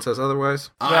unless someone says otherwise.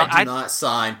 I do not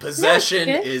sign. Possession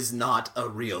is not a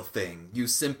real thing. You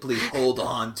simply hold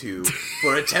on to,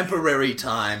 for a temporary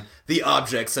time, the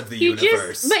objects of the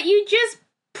universe. But you just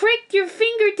pricked your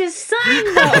finger to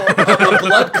sign, though. A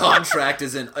blood contract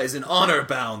is an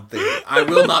honor-bound thing. I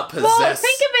will not possess... Well,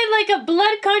 think of it like a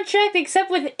blood contract except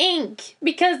with ink,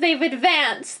 because they've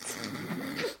advanced.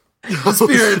 The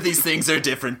spirit of these things are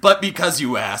different, but because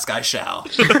you ask, I shall.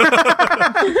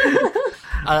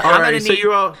 Alright, so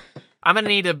you all... I'm gonna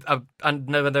need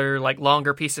another like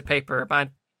longer piece of paper.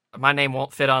 My name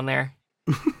won't fit on there.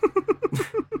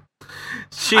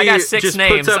 I got 6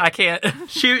 names. I can't.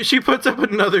 She puts up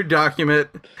another document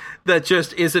that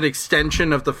just is an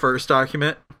extension of the first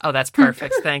document. Oh, that's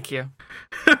perfect. Thank you.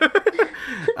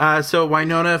 So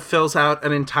Winona fills out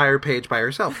an entire page by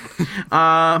herself.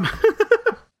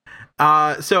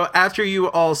 So after you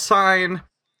all sign,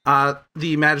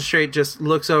 the magistrate just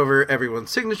looks over everyone's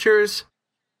signatures,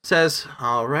 says,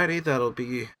 "Alrighty, that'll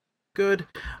be good."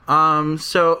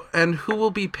 So, and who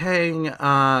will be paying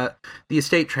the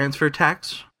estate transfer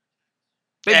tax?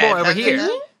 Big boy over here.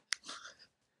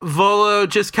 Volo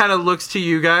just kind of looks to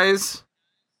you guys.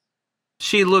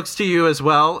 She looks to you as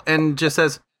well and just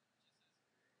says,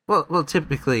 well,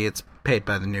 typically it's paid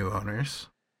by the new owners.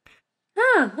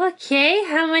 Oh, okay.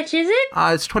 How much is it?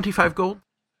 It's 25 gold.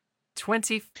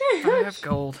 25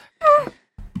 gold.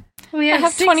 We have, I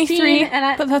have 23,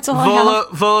 but that's all I have.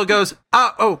 Volo goes,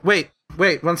 wait,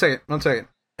 one second,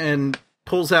 and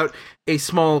pulls out a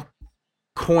small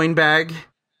coin bag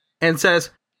and says,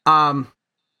 from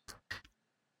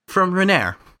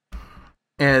Renair,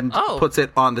 and puts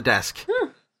it on the desk.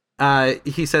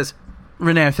 He says,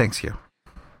 Renair thanks you.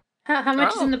 How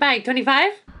much is in the bag?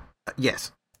 25?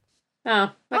 Yes.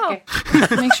 Oh, okay.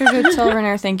 Make sure to tell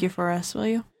Renair thank you for us, will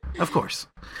you? Of course.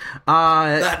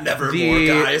 That Nevermore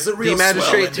guy is a real The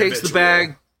magistrate swell takes the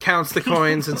bag, counts the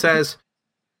coins, and says,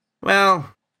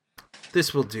 well,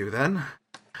 this will do then.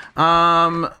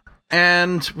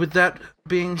 And with that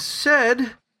being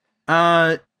said,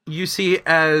 you see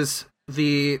as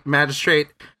the magistrate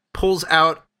pulls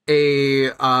out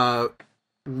a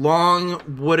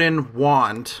long wooden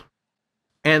wand,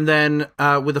 and then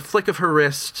with a flick of her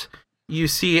wrist, you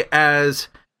see as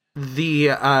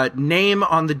the name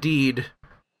on the deed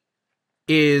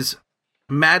is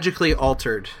magically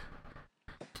altered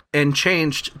and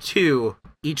changed to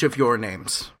each of your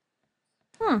names.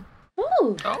 Ooh.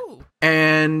 Oh.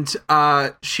 And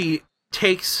she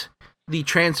takes the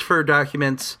transfer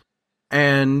documents,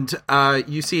 and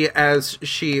you see as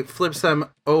she flips them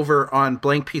over on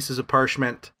blank pieces of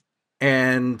parchment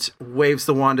and waves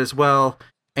the wand as well,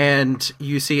 and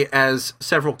you see as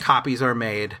several copies are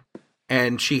made,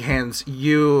 and she hands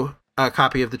you a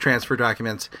copy of the transfer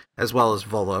documents as well as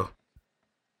Volo.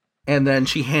 And then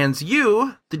she hands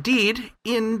you the deed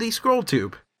in the scroll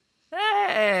tube.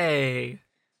 Hey.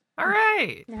 All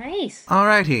right. Nice.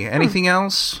 Alrighty. Anything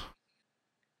else?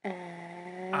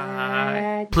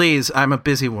 Please, I'm a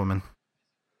busy woman.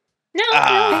 No,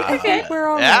 I think we're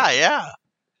all right. Yeah.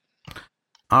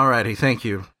 Alrighty, thank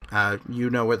you. You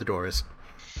know where the door is.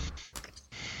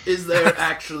 Is there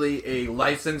actually a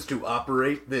license to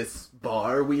operate this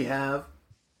bar we have?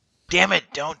 Damn it!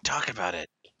 Don't talk about it.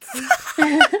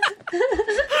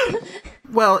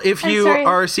 Well, if I'm you sorry.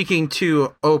 are seeking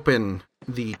to open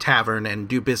the tavern and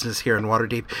do business here in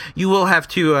Waterdeep, you will have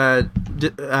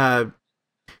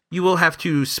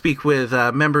to speak with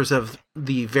members of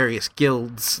the various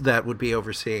guilds that would be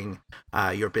overseeing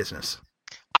your business.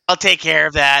 I'll take care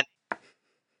of that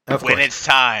Of when course. it's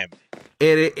time.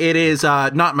 It is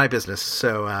not my business,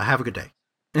 so have a good day.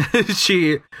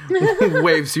 She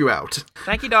waves you out.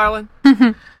 Thank you, darling.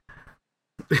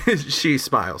 She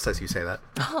smiles as you say that.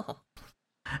 Oh.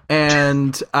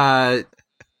 And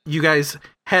you guys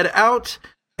head out,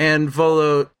 and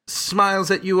Volo smiles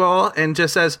at you all and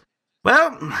just says,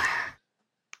 well,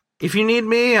 if you need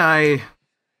me, I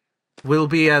will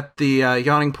be at the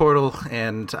Yawning Portal,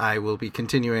 and I will be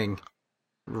continuing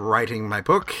writing my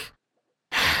book.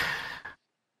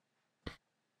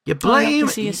 You blame,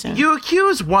 see you soon. you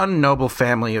accuse one noble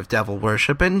family of devil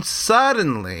worship, and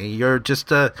suddenly you're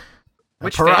just a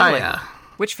Which pariah. family?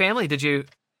 Which family did you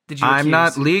I'm accuse?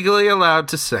 not legally allowed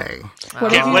to say.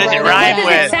 What does it rhyme What does it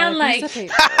with? sound like?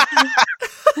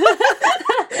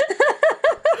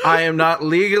 I am not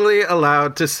legally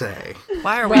allowed to say.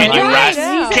 Why are we? Can you Right.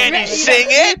 rap? Can you sing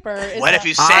it? What if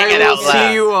you sang it I out will loud?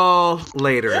 see you all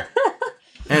later.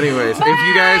 Anyways, if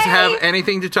you guys have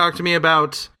anything to talk to me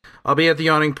about, I'll be at the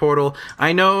Yawning Portal.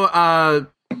 I know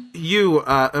you,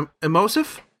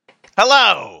 Emosif?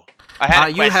 Hello. I had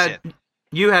a question.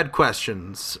 You had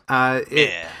questions.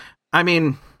 Yeah. I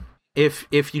mean, if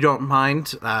you don't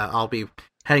mind, I'll be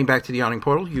heading back to the Yawning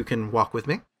Portal. You can walk with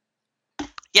me.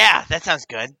 Yeah, that sounds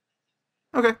good.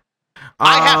 Okay.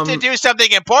 I have to do something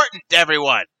important,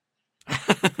 everyone.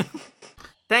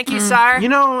 Thank you, sire. You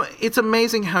know, it's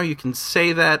amazing how you can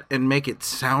say that and make it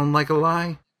sound like a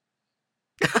lie.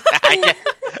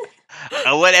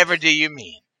 Whatever do you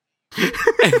mean?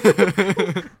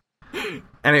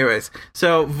 Anyways,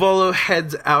 so Volo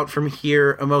heads out from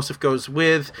here. Emosif goes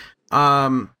with.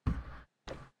 Does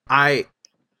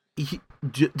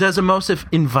Emosif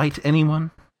invite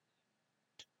anyone?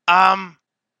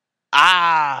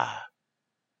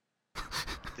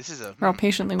 This is a. We're all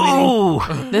patiently waiting.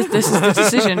 Oh, This is the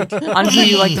decision on who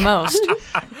you like the most.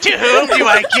 To whom do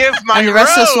I give my And the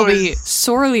rest of us will rose? be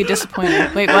sorely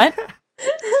disappointed. Wait, what?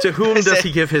 to whom does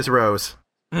he give his rose?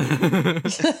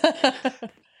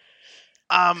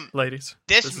 Ladies,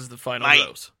 This this is the final might-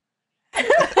 rose.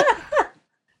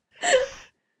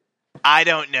 I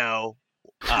don't know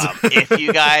if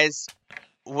you guys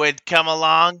would come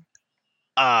along.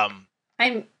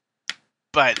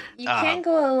 But You can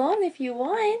go alone if you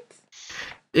want.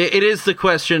 It is the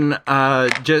question.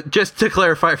 Just to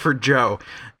clarify for Joe,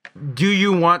 do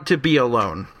you want to be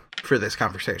alone for this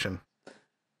conversation?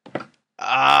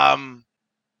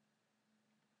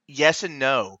 yes and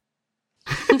no.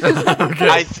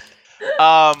 Okay.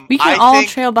 We can I all think,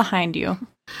 trail behind you.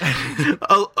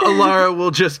 Alara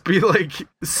will just be like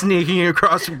sneaking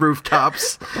across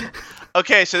rooftops.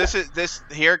 Okay, so this.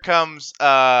 Here comes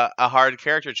a hard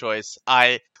character choice.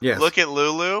 I Yes. look at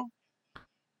Lulu,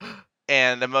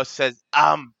 and the most says,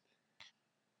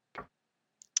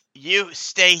 you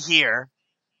stay here.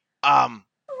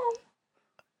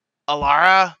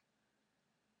 Alara,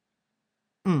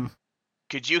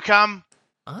 could you come?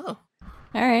 Oh.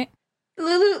 All right.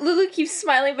 Lulu keeps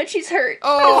smiling, but she's hurt.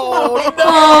 Oh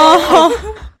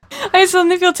Oh, I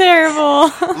suddenly feel terrible.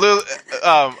 Lulu,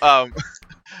 Oh,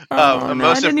 no,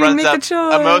 I didn't Emosif even runs make the up.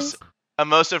 choice.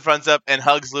 Emosif runs up and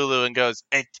hugs Lulu and goes,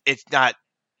 "It's not,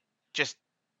 just,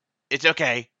 it's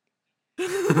okay."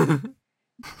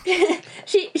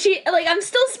 she like, I'm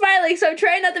still smiling, so I'm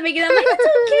trying not to make it. I'm like, it's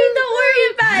okay, don't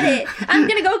worry about it. I'm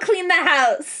gonna go clean the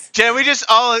house. Can we just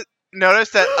all notice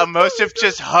that Emosif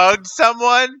just hugged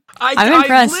someone? I'm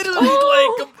impressed. I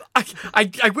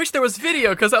literally I wish there was video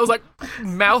because I was like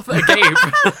mouth agape.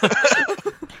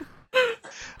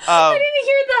 I didn't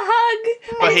hear the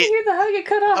hug. but I didn't hear the hug. It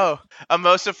cut off. Oh,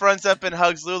 Emosif runs up and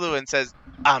hugs Lulu and says,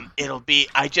 it'll be,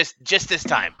 just this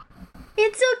time."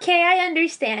 It's okay. I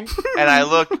understand. And I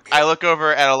look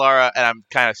over at Alara and I'm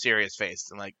kind of serious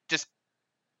faced. I'm like, just,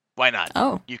 why not?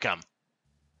 Oh, You come.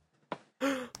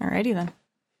 alrighty then.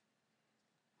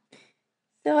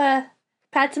 So,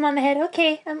 pats him on the head.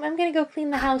 Okay, I'm gonna go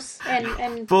clean the house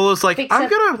and Volo's like, fix I'm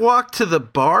up- gonna walk to the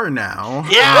bar now.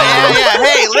 Yeah.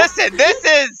 Hey, listen, this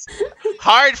is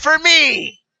hard for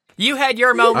me. You had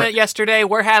your moment yesterday.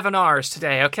 We're having ours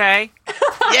today, okay?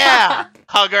 Yeah,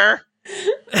 hugger.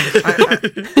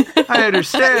 I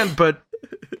understand, but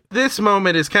this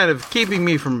moment is kind of keeping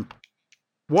me from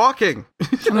walking. I'm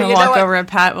gonna you know walk what? over and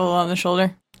pat Will on the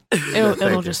shoulder.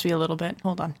 It'll you. just be a little bit.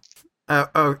 Hold on.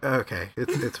 Oh, okay.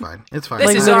 It's fine. It's fine. This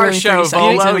Like, is our literally show, 30 seconds,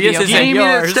 Volo. it'll be This okay. Do you isn't need me to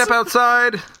yours. step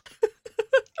outside?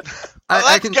 I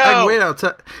Let's can go. wait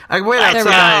outside. I can wait Let's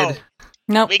outside. go.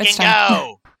 Nope, We it's can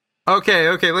time. go. Okay.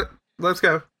 Let's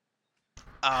go.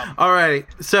 All right.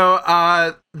 So,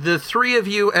 the three of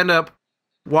you end up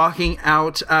walking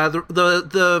out.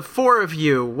 The four of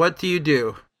you. What do you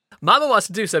do? Mama wants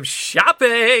to do some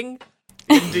shopping.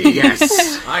 Indeed.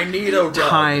 Yes. I need a rug.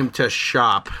 Time to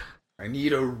shop. I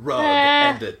need a rug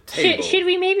and a table. should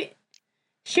we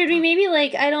maybe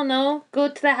like, I don't know, go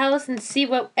to the house and see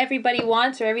what everybody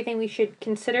wants or everything we should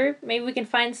consider? Maybe we can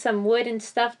find some wood and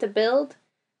stuff to build.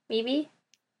 Maybe.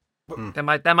 That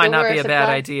might But not we're be a bad surprised.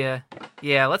 idea.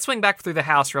 Yeah, let's swing back through the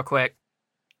house real quick.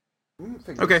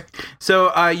 Okay,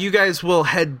 so you guys will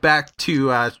head back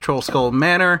to Troll Skull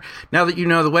Manor. Now that you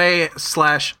know the way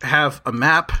 / have a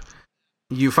map,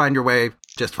 you find your way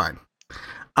just fine.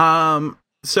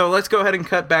 So let's go ahead and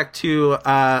cut back to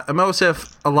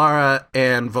Amosif, Alara,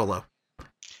 and Volo.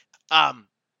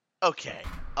 Okay,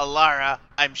 Alara,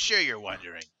 I'm sure you're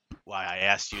wondering why I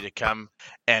asked you to come,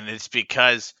 and it's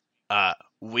because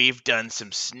we've done some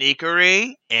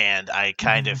sneakery, and I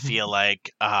kind of feel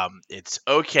like it's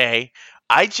okay.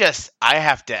 I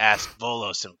have to ask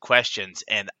Volo some questions,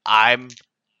 and I'm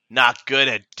not good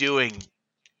at doing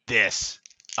this.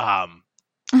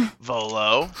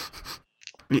 Volo,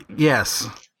 Yes.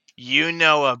 you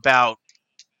know about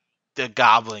the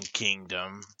Goblin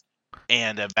Kingdom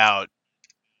and about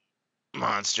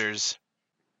monsters.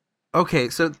 Okay,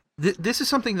 so this is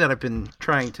something that I've been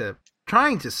trying to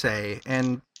say,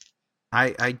 and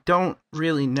I don't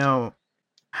really know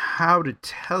how to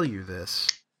tell you this.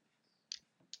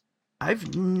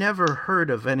 I've never heard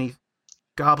of any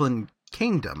Goblin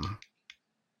Kingdom.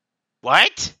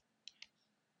 What?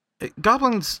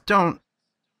 Goblins don't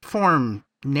form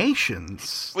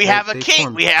nations. We have a king.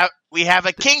 form- We have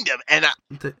a kingdom, and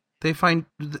They find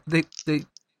they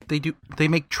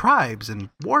make tribes and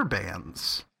war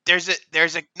bands. there's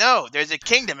a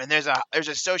kingdom, and there's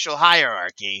a social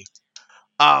hierarchy.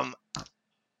 I'm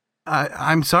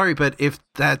sorry, but if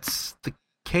that's the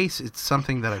case, it's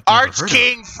something that I've never heard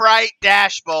Archking Fright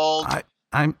Dashbold. of.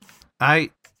 I'm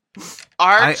I've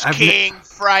Archking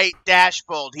Fright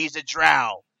Dashbold. He's a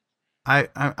drow.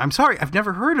 I'm sorry, I've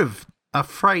never heard of a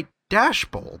Fright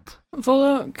Dashbold.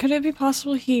 Volo, could it be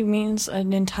possible he means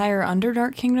an entire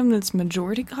Underdark kingdom that's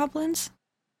majority goblins?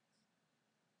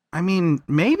 I mean,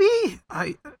 maybe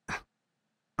I've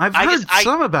heard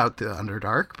some about the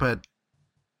Underdark, but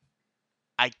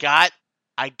I got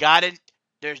it.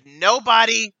 There's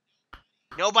nobody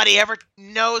ever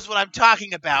knows what I'm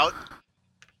talking about.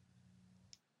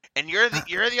 And you're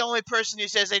the only person who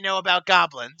says they know about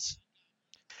goblins.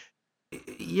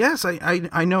 yes,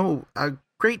 I know a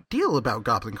great deal about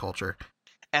goblin culture.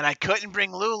 And I couldn't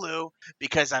bring Lulu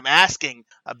because I'm asking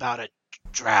about a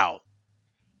drow.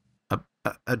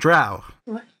 A drow.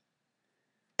 What?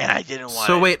 And I didn't want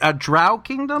So wait, a drow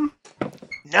kingdom?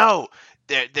 No,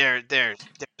 there's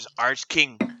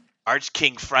Archking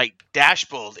Fright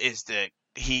Dashbold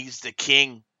he's the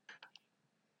king.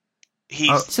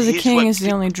 So the king is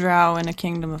the only drow in a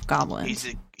kingdom of goblins.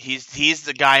 He's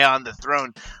the guy on the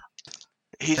throne.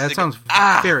 That sounds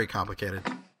very complicated.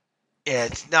 Yeah,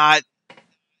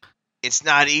 it's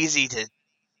not easy to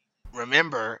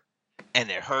remember, and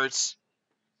it hurts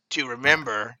to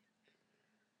remember.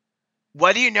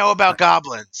 What do you know about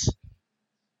goblins?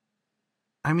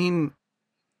 I mean,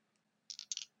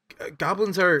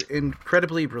 goblins are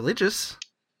incredibly religious,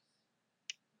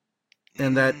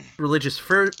 and that religious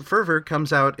fervor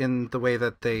comes out in the way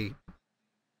that they,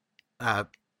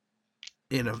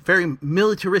 in a very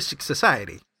militaristic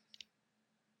society.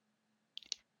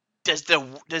 Does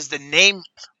the name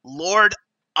Lord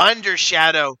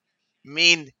Undershadow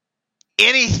mean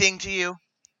anything to you?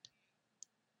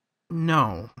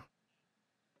 No.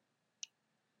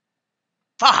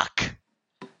 Fuck.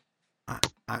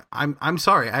 I'm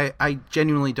sorry. I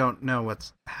genuinely don't know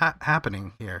what's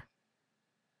happening here.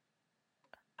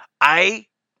 I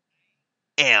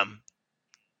am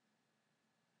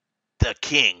the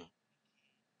king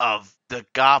of the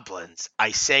goblins.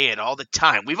 I say it all the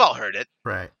time. We've all heard it.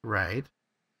 Right.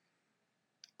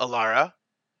 Alara,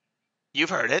 you've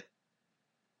heard it.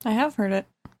 I have heard it.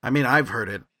 I mean, I've heard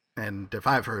it, and if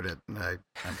I've heard it,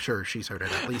 I'm sure she's heard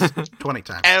it at least 20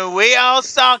 times. And we all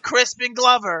saw Crispin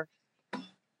Glover.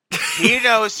 He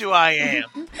knows who I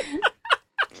am.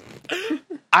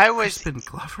 Crispin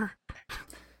Glover?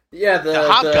 Yeah, the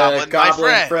hobgoblin, my goblin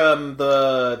friend. from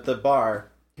the bar.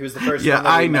 He was the first Yeah, one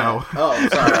that we I know. met. Oh,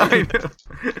 sorry.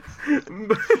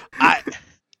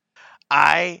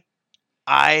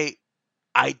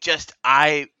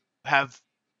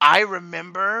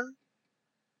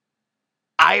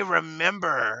 I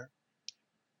remember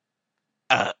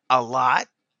a lot,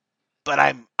 but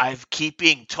I've keep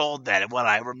being told that what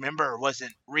I remember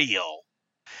wasn't real.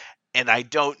 And I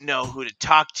don't know who to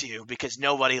talk to because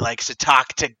nobody likes to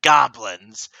talk to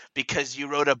goblins because you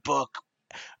wrote a book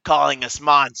calling us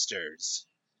monsters.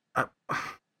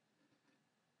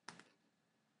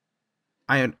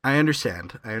 I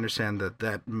understand. I understand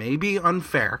that may be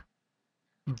unfair,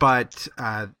 but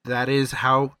that is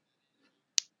how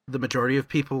the majority of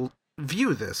people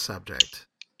view this subject.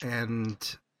 And,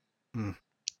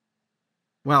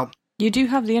 well, You do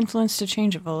have the influence to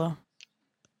change it, Volo.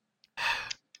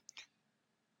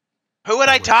 Who would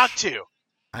I talk to?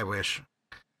 I wish.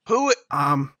 Who?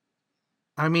 I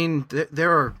mean,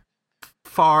 there are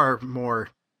far more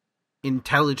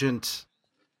intelligent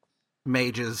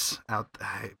mages out.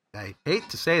 I hate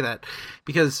to say that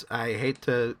because I hate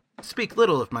to speak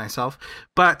little of myself,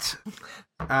 but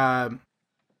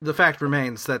the fact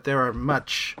remains that there are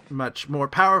much, much more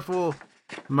powerful,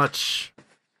 much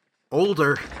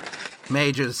older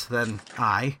mages than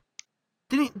I.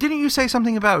 Didn't you say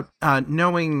something about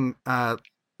knowing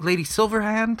Lady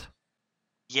Silverhand?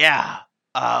 Yeah.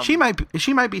 She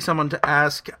might be someone to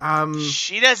ask.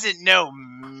 She doesn't know.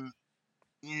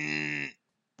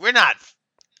 We're not.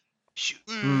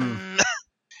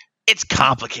 It's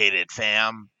complicated,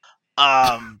 fam.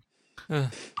 Are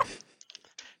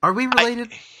we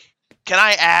related? Can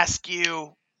I ask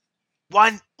you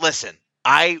one? Listen,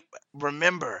 I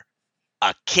remember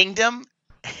a kingdom,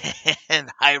 and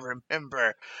I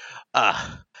remember.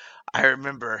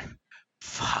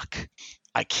 Fuck,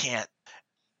 I can't.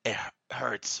 It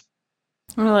hurts.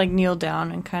 I'm gonna kneel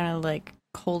down and kind of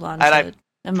hold on and to I reach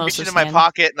Amos's into my hand.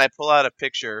 pocket and I pull out a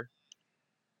picture.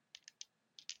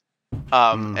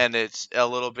 And it's a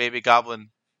little baby goblin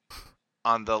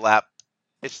on the lap.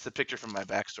 It's the picture from my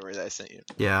backstory that I sent you.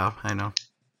 Yeah, I know.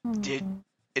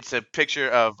 It's a picture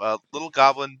of a little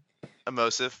goblin,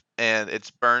 Amosif, and it's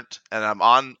burnt, and I'm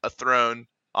on a throne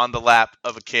on the lap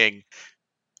of a king.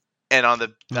 And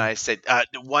I said,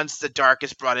 once the dark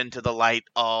is brought into the light,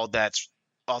 all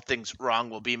things wrong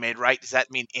will be made right. Does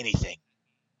that mean anything?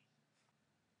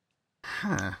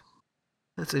 Huh.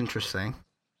 That's interesting.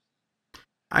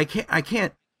 I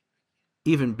can't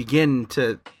even begin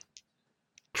to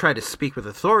try to speak with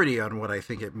authority on what I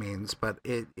think it means, but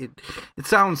it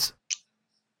sounds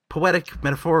poetic,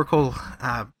 metaphorical.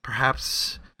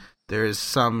 Perhaps there is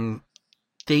some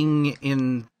thing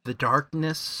in the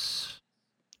darkness.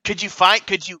 Could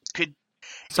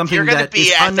something you're gonna that be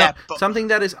is at unknown, that something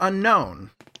that is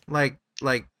unknown, like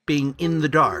being in the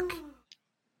dark.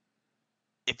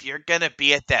 If you're gonna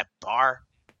be at that bar,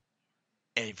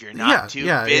 and if you're not too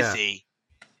busy,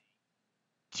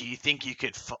 do you think you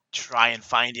could try and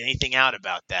find anything out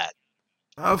about that?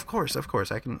 Of course,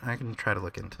 I can try to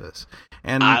look into this,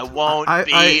 and I won't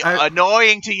be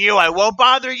annoying to you. I won't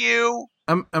bother you.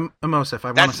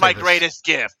 Amosif, that's my greatest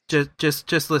gift.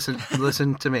 Just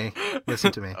listen to me.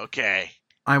 Listen to me. Okay.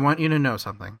 I want you to know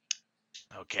something.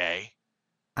 Okay.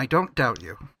 I don't doubt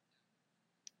you.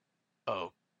 Okay.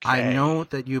 I know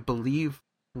that you believe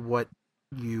what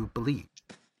you believe.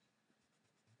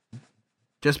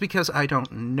 Just because I don't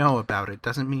know about it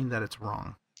doesn't mean that it's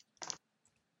wrong.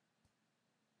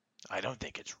 I don't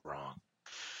think it's wrong.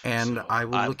 And so I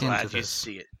will look into I'm glad this. you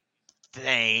see it.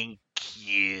 Thank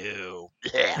you.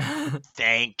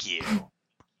 Thank you.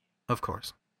 Of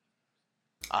course.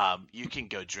 You can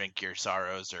go drink your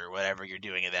sorrows or whatever you're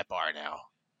doing at that bar now.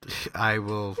 I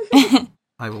will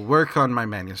work on my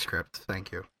manuscript.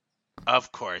 Thank you.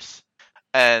 Of course.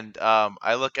 And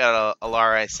I look at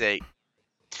Alara, I say,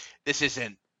 this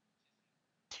isn't...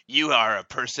 You are a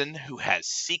person who has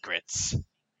secrets.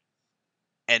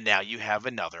 And now you have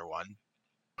another one.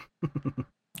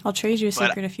 I'll trade you a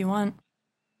secret if you want.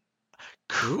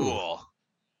 Cool.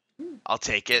 I'll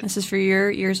take it. This is for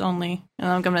your ears only. And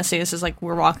I'm going to say this is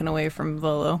we're walking away from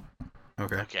Volo.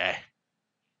 Okay.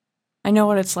 I know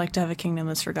what it's like to have a kingdom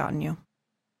that's forgotten you.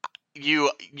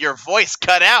 Your voice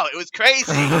cut out. It was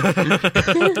crazy.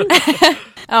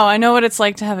 Oh, I know what it's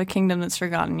like to have a kingdom that's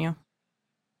forgotten you.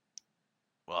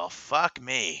 Well, fuck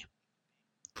me.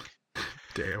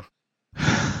 Damn.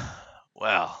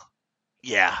 Well,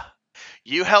 yeah.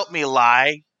 You helped me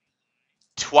lie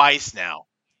twice now.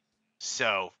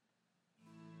 So,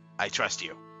 I trust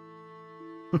you.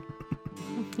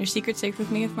 Your secret's safe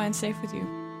with me if mine's safe with you.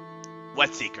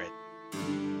 What secret?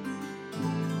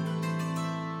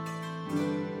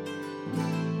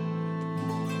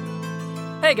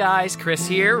 Hey guys, Chris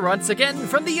here, once again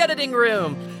from the editing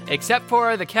room. Except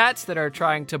for the cats that are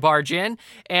trying to barge in,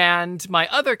 and my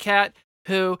other cat,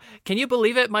 who, can you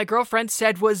believe it, my girlfriend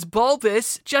said was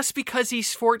bulbous just because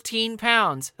he's 14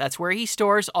 pounds. That's where he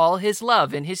stores all his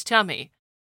love in his tummy,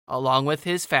 along with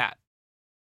his fat.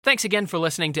 Thanks again for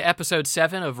listening to episode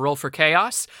 7 of Roll for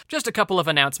Chaos. Just a couple of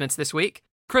announcements this week.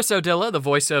 Chris Odilla, the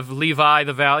voice of Levi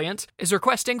the Valiant, is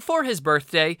requesting for his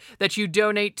birthday that you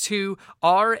donate to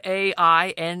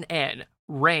RAINN,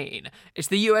 RAIN. It's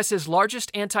the U.S.'s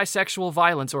largest anti-sexual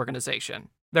violence organization.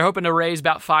 They're hoping to raise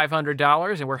about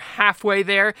 $500, and we're halfway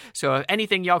there, so if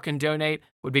anything y'all can donate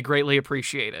would be greatly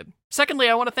appreciated. Secondly,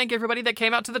 I want to thank everybody that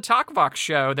came out to the TalkVox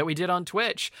show that we did on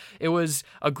Twitch. It was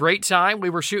a great time. We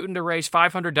were shooting to raise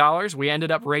 $500. We ended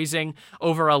up raising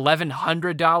over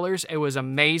 $1,100. It was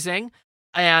amazing,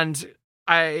 and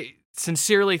I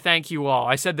sincerely thank you all.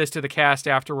 I said this to the cast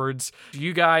afterwards.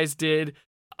 You guys did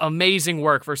amazing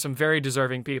work for some very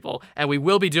deserving people, and we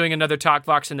will be doing another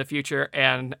TalkVox in the future,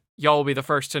 and y'all will be the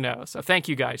first to know. So thank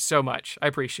you guys so much. I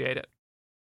appreciate it.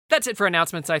 That's it for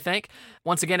announcements, I think.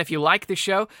 Once again, if you like the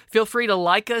show, feel free to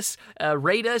like us,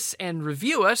 rate us, and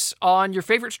review us on your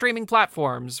favorite streaming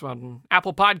platforms, on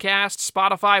Apple Podcasts,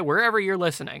 Spotify, wherever you're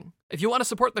listening. If you want to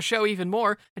support the show even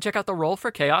more, check out the Roll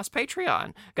for Chaos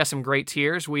Patreon. Got some great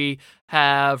tiers. We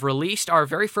have released our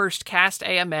very first cast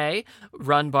AMA,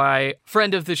 run by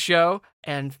friend of the show,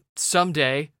 and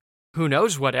someday, who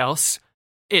knows what else,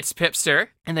 it's Pipster,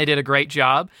 and they did a great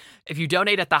job. If you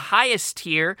donate at the highest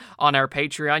tier on our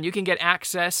Patreon, you can get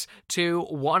access to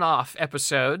one-off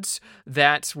episodes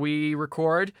that we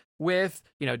record with,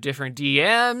 different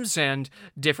DMs and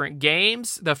different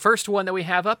games. The first one that we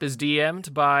have up is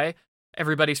DM'd by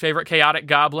everybody's favorite chaotic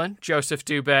goblin, Joseph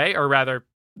Dubé, or rather,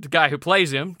 the guy who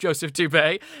plays him, Joseph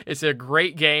Dubé. It's a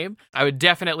great game. I would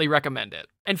definitely recommend it.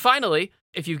 And finally,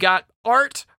 if you've got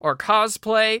art or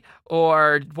cosplay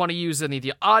or want to use any of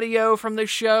the audio from the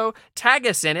show, tag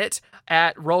us in it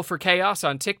at Roll for Chaos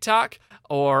on TikTok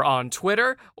or on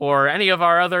Twitter or any of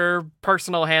our other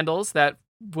personal handles that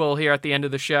we'll hear at the end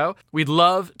of the show. We'd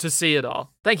love to see it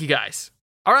all. Thank you guys.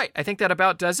 All right, I think that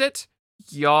about does it.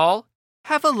 Y'all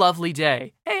have a lovely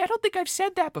day. Hey, I don't think I've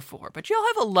said that before, but y'all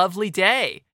have a lovely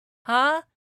day. Huh?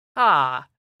 Ah,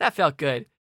 that felt good.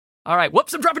 All right,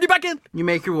 whoops, I'm dropping you back in. You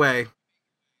make your way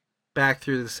back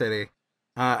through the city.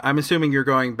 I'm assuming you're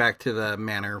going back to the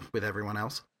manor with everyone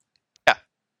else?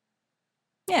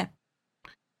 Yeah.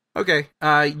 Okay,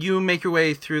 you make your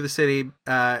way through the city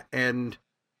and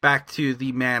back to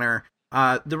the manor.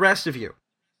 The rest of you.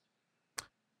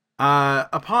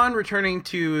 Upon returning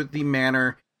to the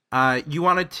manor, you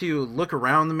wanted to look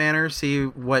around the manor, see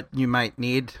what you might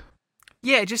need?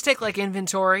 Yeah, just take,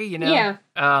 inventory, Yeah.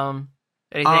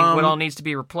 Anything, what all needs to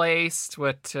be replaced,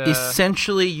 what...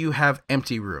 Essentially, you have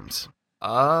empty rooms.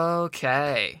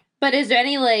 Okay. But is there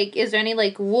any wood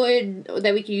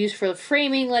that we could use for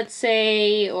framing, let's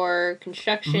say, or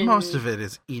construction? Most of it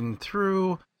is eaten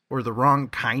through, or the wrong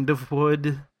kind of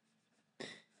wood.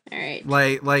 All right.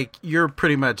 Like you're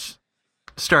pretty much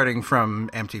starting from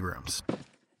empty rooms.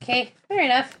 Okay, fair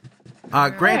enough.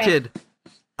 Granted,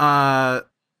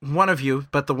 one of you,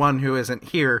 but the one who isn't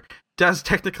here, does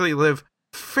technically live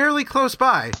fairly close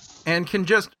by and can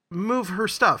just move her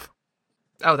stuff.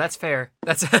 Oh, that's fair.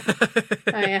 That's Oh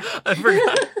yeah. I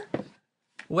forgot.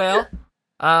 Well,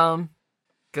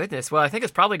 goodness. Well, I think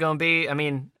it's probably going to be. I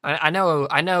mean, I know.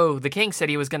 The king said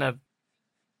he was going to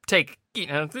take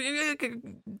a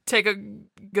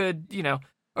good,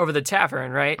 over the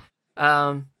tavern, right?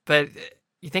 But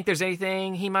you think there's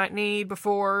anything he might need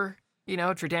before,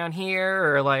 if you're down here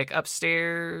or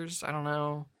upstairs? I don't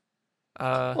know.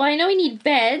 Well, I know we need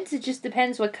beds. It just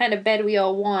depends what kind of bed we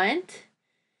all want.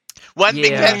 One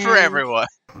big bed for everyone.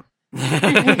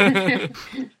 I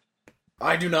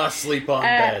do not sleep on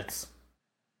beds.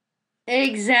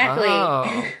 Exactly.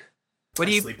 Oh. What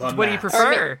do you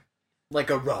prefer? Like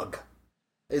a rug.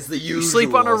 Is the usual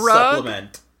sleep on a rug?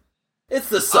 supplement. It's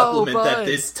the supplement that bud.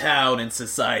 this town and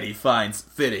society finds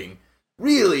fitting.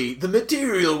 Really, the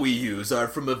material we use are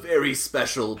from a very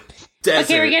special desert.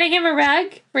 Okay, we're getting him a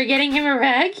rug.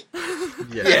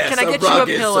 Yes, Can I get a rug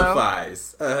you a is pillow?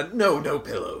 suffice. No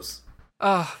pillows.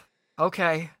 Oh,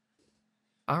 okay.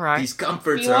 All right. These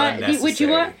comforts You are want- unnecessary. would you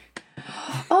want-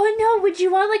 Oh no, would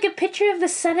you want a picture of the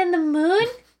sun and the moon?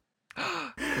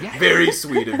 Yeah. Very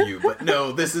sweet of you, but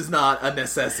no, this is not a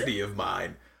necessity of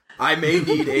mine. I may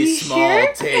need a You small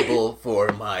sure? table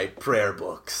for my prayer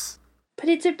books. But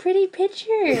it's a pretty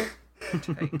picture.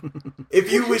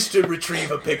 If you wish to retrieve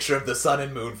a picture of the sun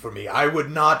and moon for me, I would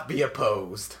not be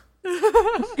opposed.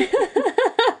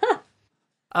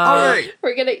 All right.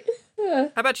 We're gonna.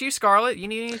 How about you, Scarlett? You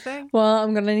need anything? Well,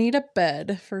 I'm gonna need a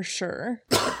bed for sure.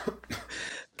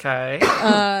 Okay.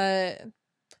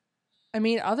 I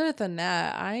mean, other than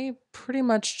that, I pretty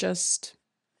much just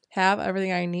have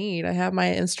everything I need. I have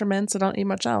my instruments. I don't need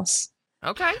much else.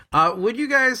 Okay. Would you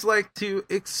guys like to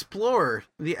explore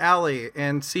the alley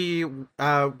and see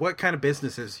what kind of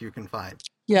businesses you can find?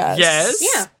 Yes. Yes.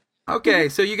 Yeah. Okay,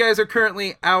 so you guys are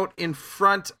currently out in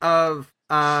front of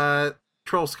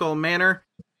Troll Skull Manor.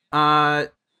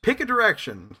 Pick a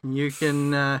direction. You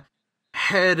can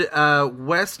head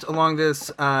west along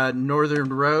this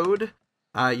northern road.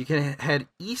 You can head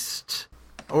east,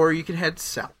 or you can head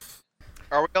south.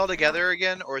 Are we all together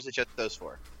again, or is it just those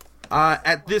four?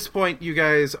 At this point, you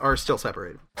guys are still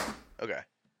separated. Okay.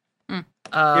 It won't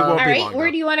All be right, long, where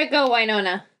though. do you want to go,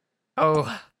 Winona?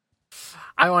 Oh,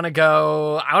 I want to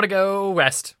go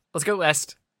west. Let's go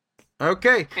west.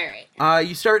 Okay. All right.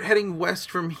 You start heading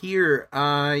west from here.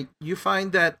 You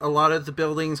find that a lot of the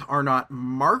buildings are not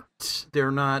marked.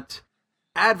 They're not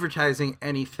advertising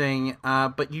anything,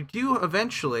 but you do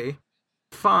eventually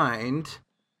find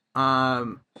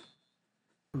one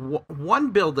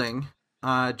building,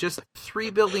 just 3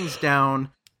 buildings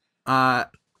down. How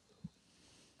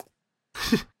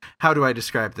do I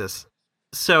describe this?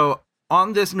 So,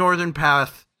 on this northern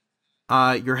path,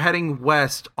 you're heading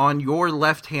west on your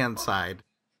left-hand side.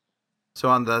 So,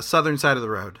 on the southern side of the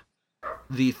road.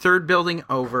 The third building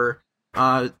over.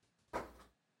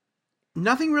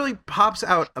 Nothing really pops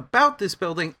out about this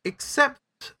building except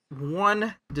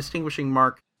one distinguishing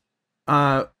mark.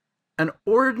 An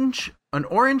orange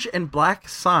and black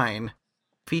sign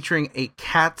featuring a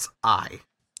cat's eye.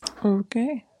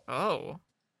 Okay. Oh.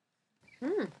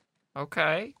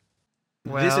 Okay.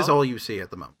 This is all you see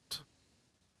at the moment.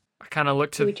 I kind of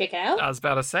look to. Can we check it out? I was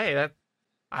about to say that.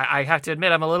 I have to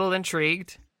admit, I'm a little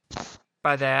intrigued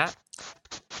by that.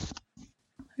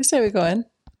 I say we go in.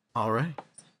 All right.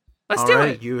 Let's All do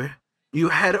right. it. You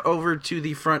head over to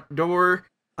the front door.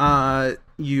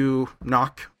 You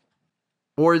knock.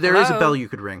 Or there is a Hello? bell you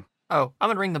could ring. Oh, I'm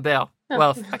gonna ring the bell.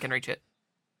 Well, if I can reach it.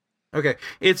 Okay.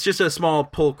 It's just a small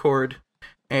pull cord.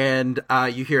 And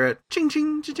you hear a ching,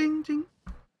 ching, ching, ching, ching.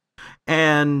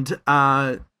 And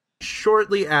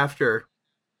shortly after,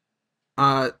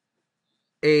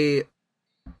 a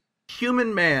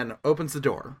human man opens the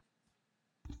door.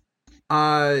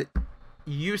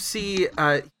 You see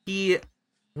he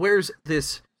wears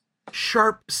this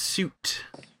sharp suit,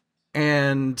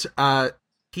 and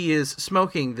he is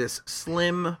smoking this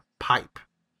slim pipe.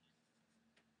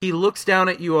 He looks down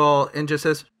at you all and just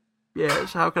says,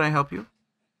 "Yes, how can I help you?"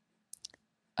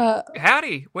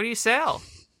 Howdy. What do you sell?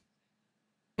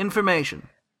 Information.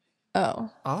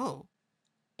 Oh. Oh.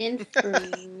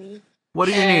 Information. What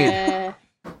do you need?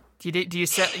 Do you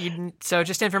sell? So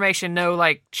just information. No,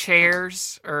 like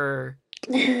chairs or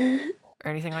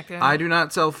anything like that. I do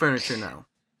not sell furniture now.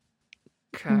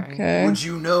 Okay. Would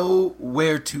you know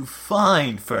where to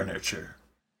find furniture?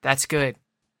 That's good.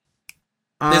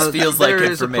 This feels like there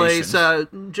is a information. place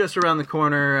just around the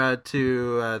corner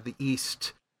to the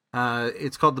east.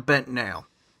 It's called the Bent Nail.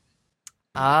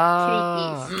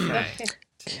 Oh, To the east. okay.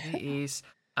 To the east.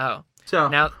 Oh, So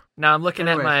now I'm looking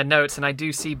Anyway. at my notes and I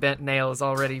do see bent nail is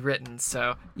already written.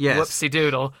 So Yes. whoopsie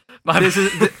doodle. this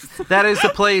is that is the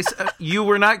place. You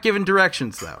were not given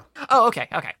directions though. Oh, okay,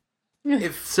 okay.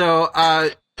 So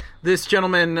this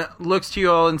gentleman looks to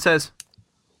you all and says,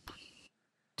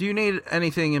 "Do you need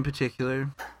anything in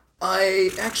particular?"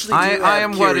 I actually I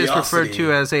am what is referred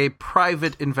to as a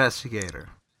private investigator.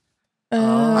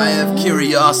 I have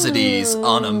curiosities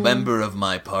on a member of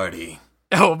my party.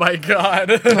 Oh my god.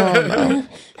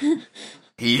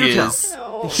 He Do is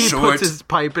tell. He short. puts his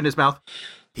pipe in his mouth.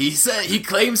 He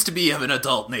claims to be of an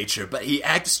adult nature, but he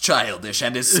acts childish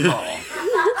and is small.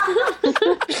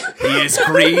 He is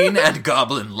green and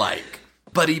goblin-like,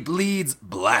 but he bleeds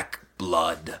black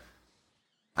blood.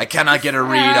 I cannot get a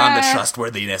read on the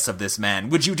trustworthiness of this man.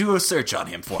 Would you do a search on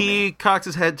him for me? He cocks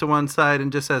his head to one side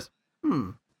and just says,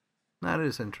 that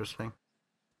is interesting."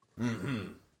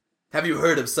 Mm-hmm. Have you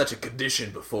heard of such a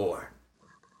condition before?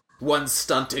 One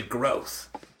stunted growth,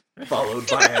 followed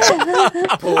by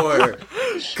a poor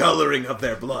coloring of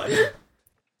their blood.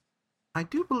 I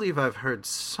do believe I've heard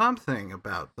something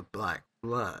about the black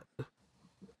blood.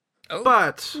 Oh.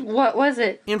 But What was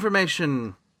it?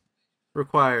 information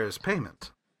requires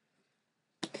payment.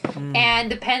 And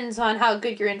depends on how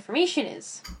good your information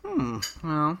is.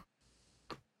 Well,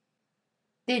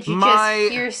 Did you My-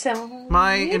 just hear some?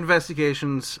 my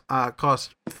investigations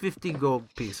cost 50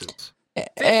 gold pieces.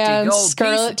 And gold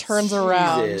Scarlet pieces. turns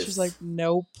around. Jesus. She's like,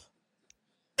 nope.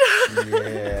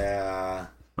 Yeah.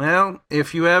 Well,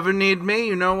 if you ever need me,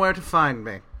 you know where to find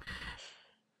me.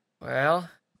 Well,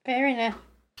 Fair enough.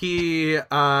 He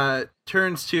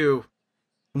turns to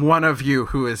one of you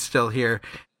who is still here,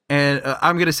 and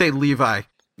I'm going to say Levi,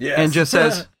 Yes. and just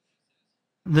says,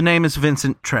 "The name is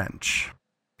Vincent Trench."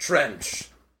 Trench.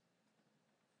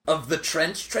 Of the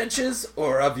trenches,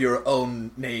 or of your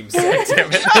own name's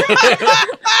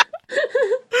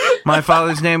My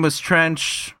father's name was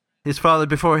Trench. His father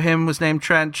before him was named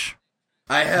Trench.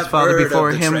 I have His father heard before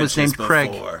of the him was trenches named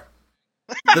Craig. before.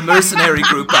 The mercenary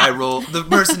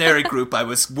group I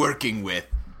was working with,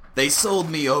 they sold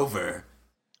me over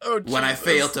when I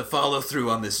failed to follow through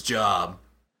on this job.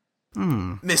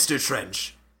 Mr.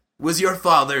 Trench, was your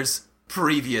father's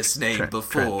previous name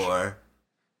before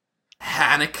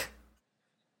Hannock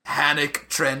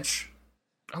Trench?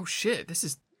 Oh shit, this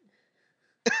is...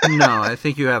 No, I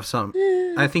think you have some...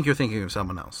 I think you're thinking of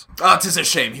someone else. Oh, 'tis a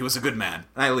shame. He was a good man.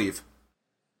 I leave.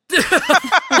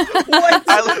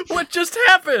 What just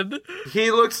happened?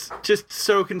 He looks just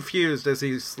so confused as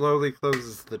he slowly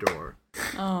closes the door.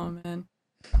 Oh, man.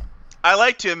 I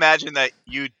like to imagine that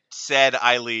you said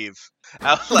 "I leave"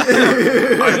 out loud.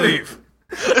 I leave.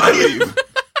 I leave.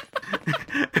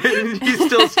 And he's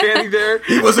still standing there.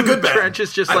 He was a good man. Trench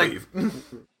is just like,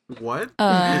 what?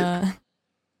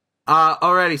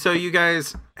 Alrighty, so you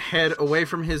guys head away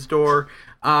from his door.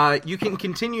 You can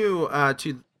continue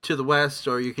to the west,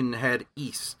 or you can head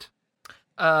east.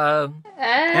 And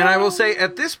I will say,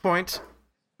 at this point,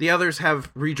 the others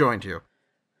have rejoined you.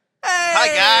 Hi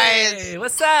guys. Hey,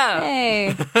 what's up?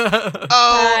 Hey.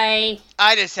 Oh,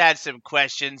 I just had some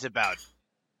questions about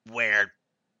where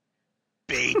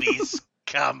babies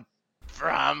come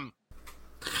from.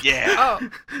 Yeah. Oh,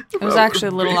 It was actually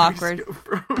a little awkward.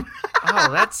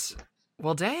 that's...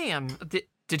 Well, damn.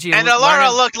 Did you... And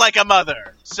Alara looked like a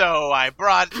mother, so I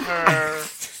brought her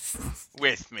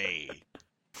with me.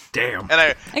 Damn.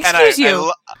 And Excuse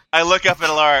you. I look up at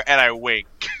Alara and I wink.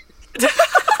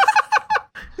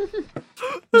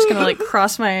 I'm just gonna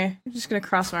cross my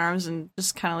arms and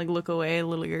just kind of look away, a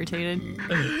little irritated.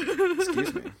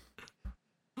 Excuse me.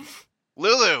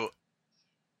 Lulu,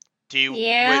 do you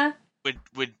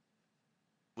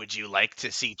would you like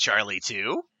to see Charlie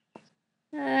too?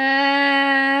 Will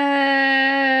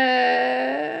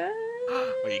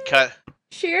you cut?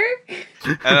 Sure.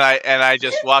 And I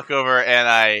just walk over and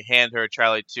I hand her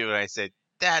Charlie too, and I say,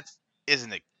 "That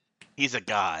isn't it? He's a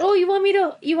god." Oh, you want me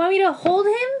to hold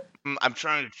him? I'm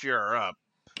trying to cheer her up.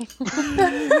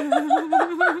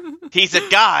 He's a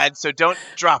god, so don't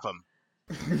drop him.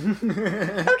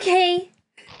 Okay.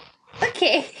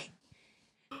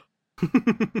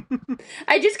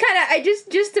 I just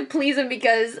to please him,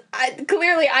 because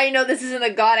clearly I know this isn't a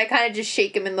god. I kind of just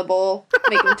shake him in the bowl,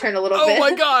 make him turn a little bit. Oh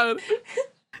my god!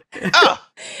 Oh.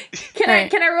 Can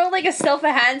I roll a stealth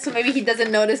a hand so maybe he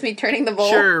doesn't notice me turning the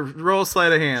bowl? Sure, roll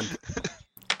sleight of hand.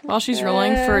 While she's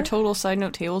rolling, for a total side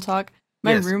note table talk,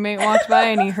 my roommate walked by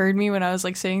and he heard me when I was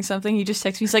saying something. He just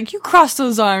texted me. He's like, "You cross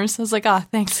those arms." I was like,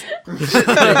 thanks.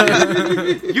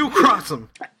 You cross them.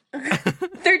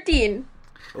 13.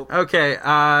 Okay,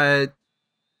 I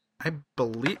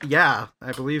believe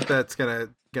that's gonna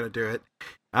do it.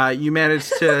 You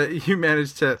managed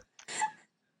to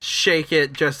shake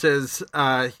it just as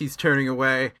he's turning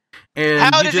away. And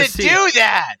how does it do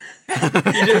that?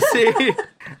 You just see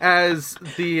as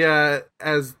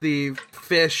the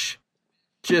fish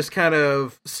just kind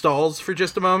of stalls for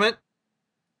just a moment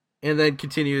and then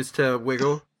continues to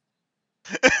wiggle.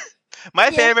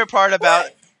 My favorite part about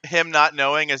him not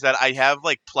knowing is that I have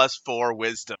 +4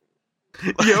 wisdom.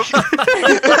 Yep.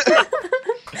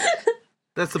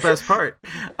 That's the best part.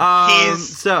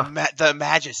 He's the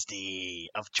majesty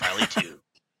of Charlie 2.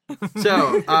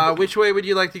 So, which way would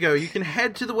you like to go? You can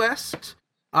head to the west.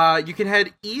 You can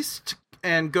head east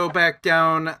and go back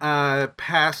down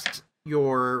past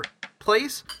your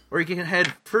place, or you can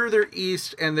head further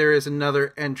east and there is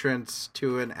another entrance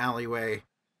to an alleyway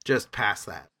just past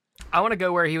that. I want to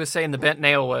go where he was saying the bent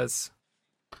nail was.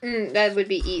 That would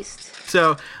be east.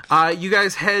 So, you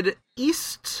guys head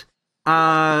east.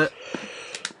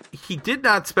 He did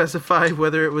not specify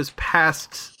whether it was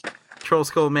past Troll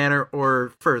Skull Manor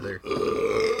or further.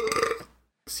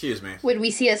 Excuse me. Would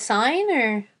we see a sign,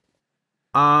 or?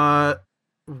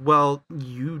 Well,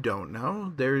 you don't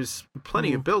know. There's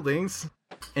plenty of buildings,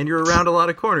 and you're around a lot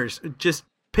of corners. Just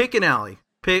pick an alley.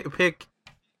 Pick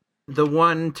the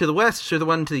one to the west or the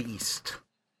one to the east.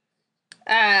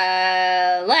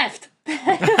 Left.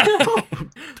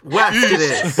 West it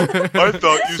is. I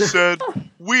thought you said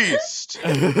west.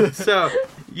 So,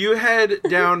 you head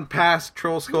down past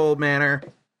Troll Skull Manor,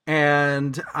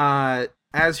 and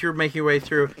as you're making your way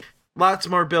through, lots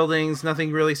more buildings,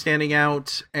 nothing really standing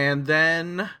out, and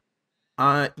then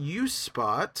you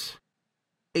spot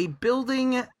a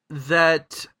building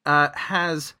that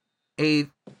has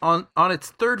on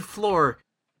its third floor,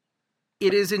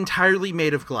 it is entirely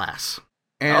made of glass.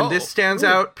 And this stands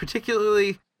out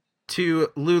particularly to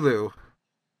Lulu,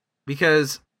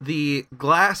 because the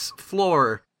glass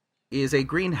floor is a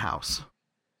greenhouse.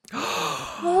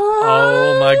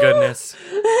 Oh my goodness.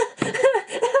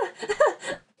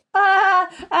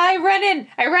 I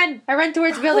run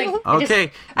towards the building.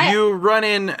 Okay, you run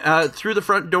in through the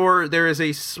front door. There is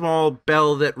a small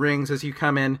bell that rings as you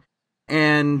come in,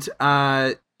 and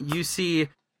you see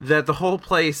that the whole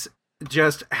place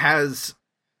just has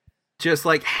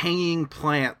like hanging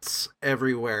plants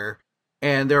everywhere.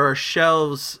 And there are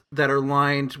shelves that are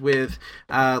lined with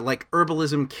like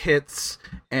herbalism kits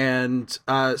and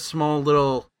small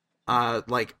little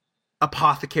like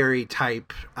apothecary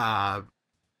type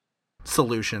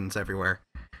solutions everywhere.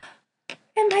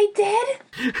 Am I dead?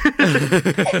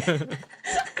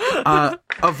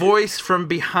 A voice from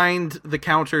behind the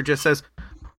counter just says,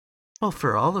 "Well,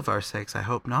 for all of our sakes, I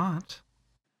hope not."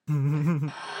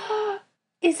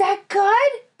 Is that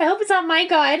God? I hope it's not my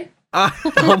God.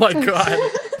 Oh my god.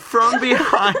 From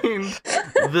behind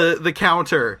the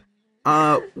counter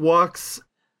walks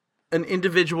an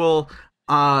individual,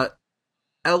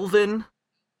 elven,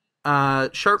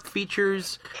 sharp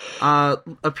features,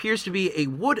 appears to be a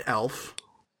wood elf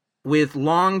with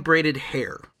long braided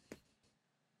hair.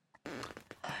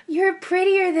 You're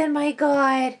prettier than my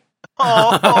God.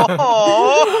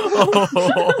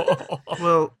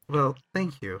 Well,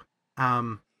 thank you.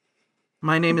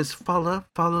 My name is Fala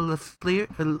Lefalier.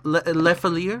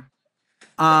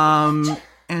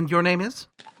 And your name is?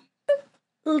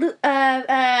 Clearly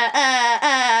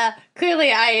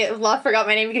I forgot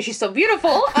my name because she's so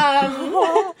beautiful.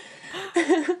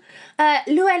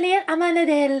 Lualir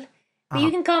Amanadel. But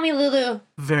you can call me Lulu.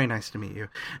 Very nice to meet you.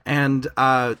 And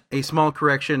a small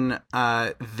correction,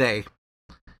 they.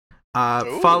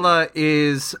 Fala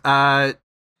is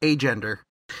agender.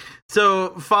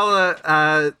 So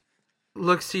Fala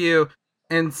looks to you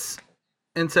and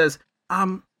says,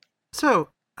 so,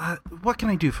 what can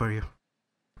I do for you?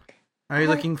 Are you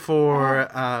looking for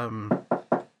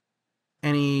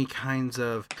any kinds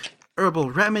of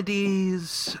herbal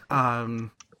remedies? Do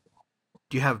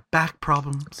you have back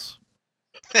problems?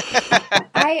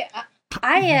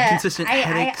 Consistent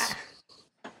headaches?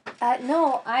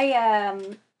 No,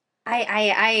 I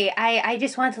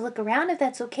just want to look around if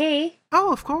that's okay.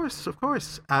 Oh, of course.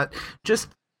 Just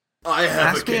I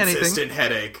have ask a me consistent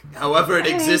headache. However, it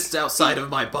exists outside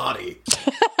of my body.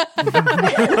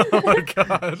 Oh my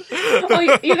god.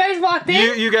 Oh, you guys walked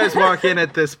in? You guys walk in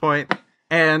at this point,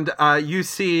 and you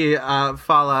see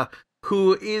Fala,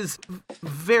 who is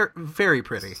very, very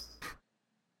pretty.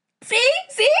 See?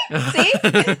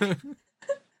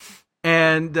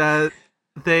 And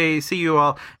they see you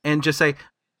all and just say,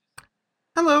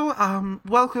 "Hello,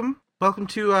 welcome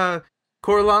to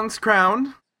Corlon's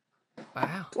Crown."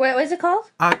 Wow. What was it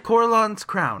called? Corlon's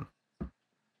Crown.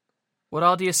 What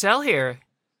all do you sell here?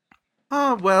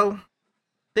 Oh, well,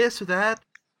 this or that,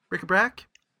 bric-a-brac.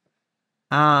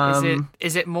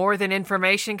 Is it more than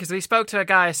information? Because we spoke to a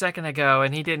guy a second ago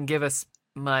and he didn't give us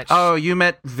much. Oh, you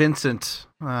met Vincent.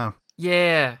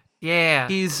 Yeah.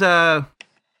 He's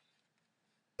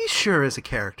sure is a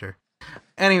character.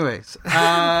 Anyways,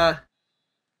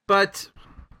 but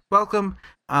welcome.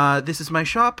 This is my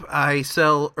shop. I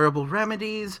sell herbal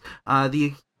remedies,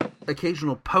 the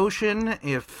occasional potion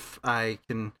if I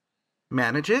can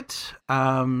manage it.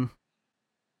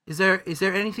 Is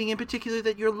there anything in particular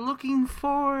that you're looking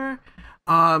for?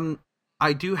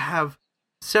 I do have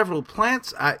several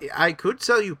plants. I could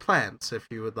sell you plants if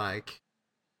you would like.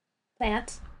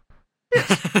 Plants?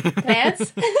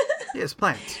 Plants? Yes,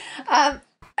 plants.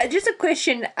 Just a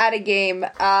question at a game.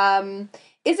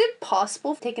 Is it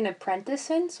possible to take an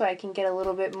apprentice in so I can get a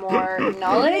little bit more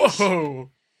knowledge? Whoa.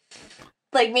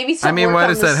 Like maybe some why work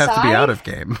does on the that have to be side? out of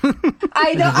game?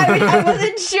 I know. I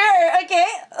wasn't sure. Okay,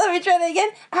 let me try that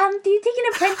again. Do you take an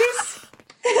apprentice?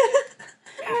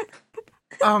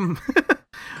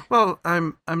 Well,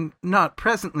 I'm not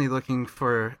presently looking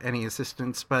for any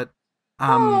assistance, but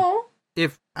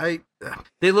if they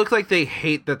look like they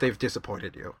hate that they've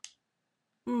disappointed you.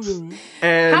 And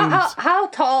How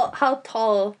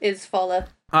tall is Fala?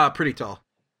 pretty tall.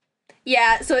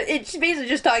 Yeah, so it's basically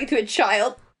just talking to a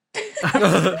child.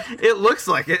 It looks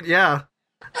like it, yeah.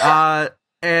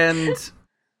 And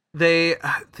they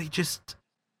just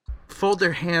fold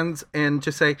their hands and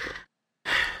just say,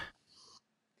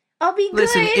 I'll be good.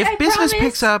 "Listen, if I business promise."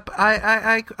 picks up,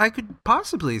 I could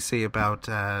possibly see about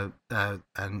an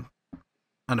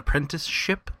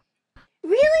apprenticeship."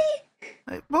 Really?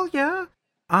 Well, yeah.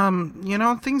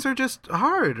 Things are just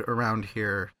hard around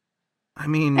here. I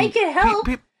mean, I could help.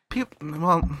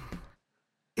 Well,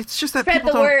 it's just that Spread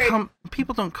the word.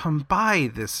 people don't come by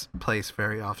this place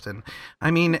very often.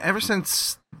 I mean, ever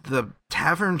since the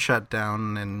tavern shut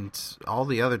down and all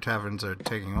the other taverns are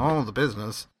taking all the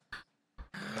business.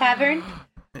 Tavern?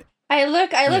 I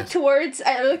look Yes.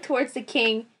 towards the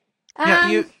king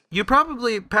Yeah, you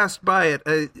probably passed by it.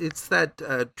 It's that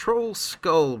Troll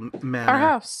Skull Manor. Our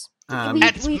house.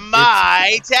 That's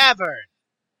my tavern.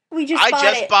 We just I bought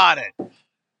just it. bought it.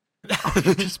 Oh,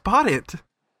 you just bought it.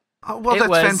 Oh, well, It that's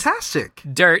was- fantastic.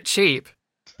 Dirt cheap.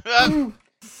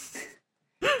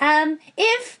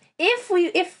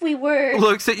 If we were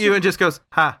Looks at you and just goes,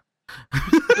 ha. Okay,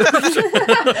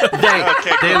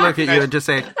 They cool. look at you and just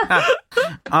say,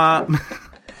 ha.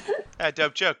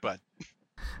 Dope joke, bud.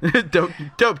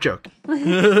 Dope joke.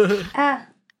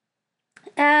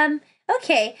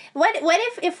 Okay. What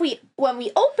if when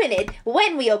we open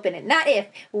it, not if,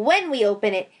 when we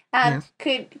open it, Yes.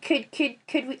 could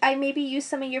I maybe use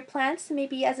some of your plants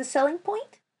maybe as a selling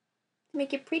point to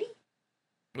make it pretty?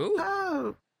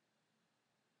 Ooh.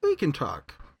 We can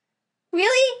talk.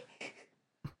 Really?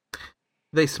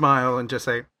 They smile and just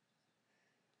say,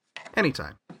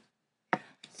 anytime.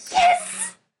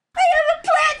 Yes! I have a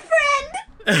plant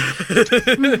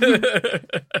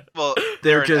friend! Well, They're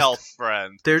they're an just- elf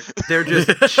friend. They're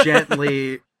just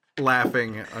gently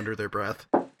laughing under their breath.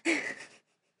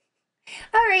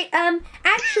 All right.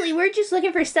 Actually, we're just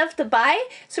looking for stuff to buy,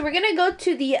 so we're gonna go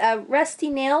to the rusty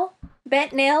nail,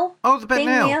 bent nail. Oh, the bent thing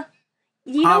nail. nail.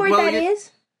 You know where well, that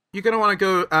is? You're going to want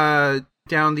to go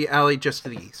down the alley just to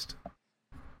the east.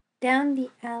 Down the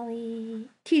alley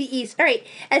to the east. All right.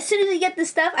 As soon as we get the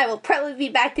stuff, I will probably be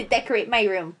back to decorate my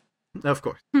room. Of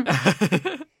course.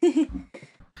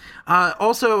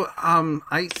 Also,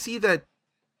 I see that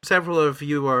several of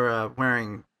you are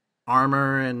wearing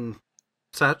armor and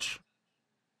such.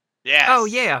 Yes. Oh,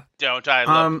 yeah. Don't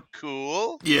I look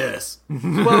cool? Yes.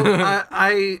 Well,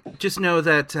 I just know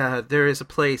that there is a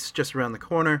place just around the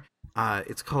corner.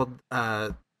 It's called.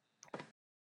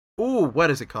 What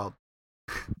is it called?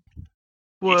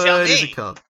 What tell is me. it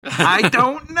called? I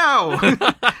don't know.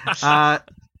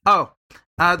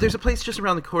 There's a place just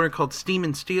around the corner called Steam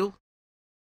and Steel,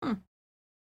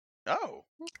 Oh.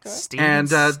 Steam and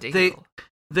Steel.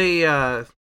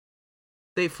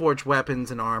 they forge weapons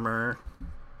and armor.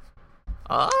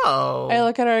 Oh. I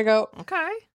look at her and I go, Okay.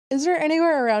 is there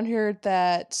anywhere around here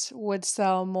that would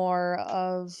sell more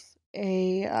of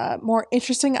a more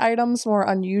interesting items, more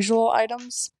unusual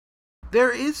items?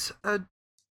 There is a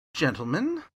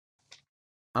gentleman,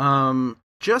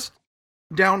 just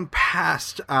down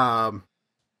past our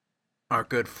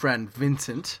good friend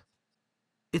Vincent.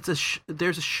 It's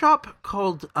there's a shop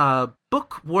called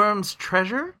Bookworm's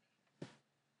Treasure.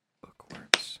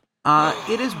 Bookworms.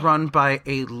 It is run by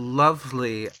a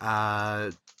lovely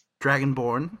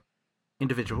dragonborn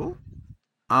individual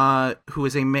who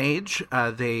is a mage.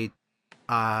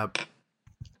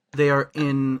 They are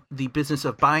in the business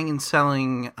of buying and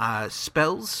selling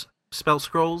spells, spell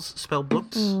scrolls, spell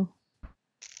books.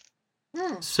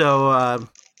 So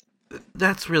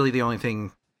that's really the only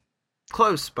thing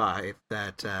close by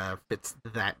that fits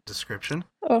that description.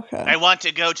 Okay. I want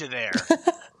to go to there.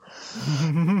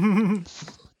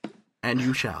 And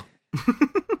you shall.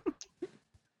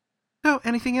 So,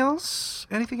 anything else?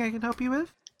 Anything I can help you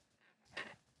with?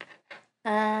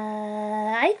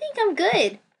 I think I'm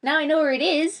good. Now I know where it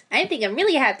is. I think I'm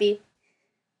really happy.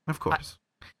 Of course.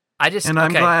 I'm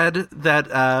I'm glad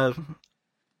that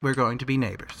we're going to be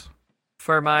neighbors.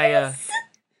 For my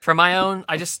own,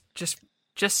 I just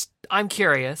I'm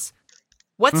curious.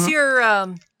 What's your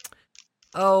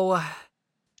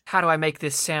how do I make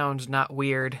this sound not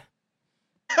weird?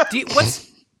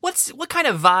 What kind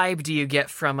of vibe do you get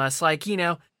from us? Like, do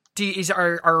you do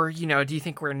you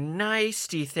think we're nice?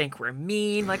 Do you think we're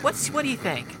mean? Like, what do you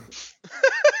think?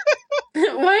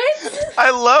 What?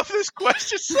 I love this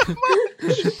question so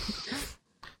much.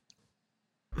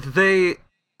 They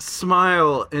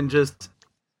smile and just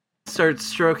start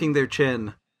stroking their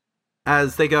chin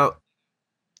as they go,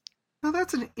 "Well,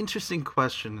 that's an interesting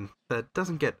question that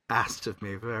doesn't get asked of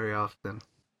me very often.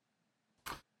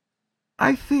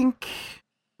 I think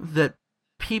that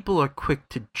people are quick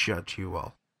to judge you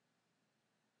all.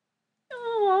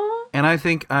 Aww. And I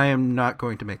think I am not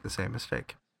going to make the same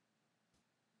mistake."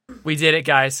 We did it,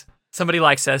 guys. Somebody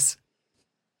likes us.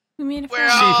 We made a We're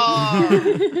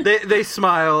friend. all... They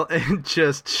smile and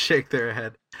just shake their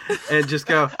head and just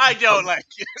go, I don't like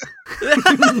you.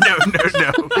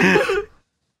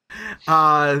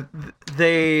 No.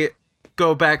 They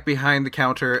go back behind the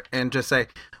counter and just say,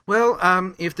 "Well,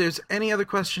 if there's any other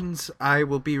questions, I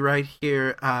will be right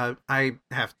here. I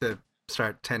have to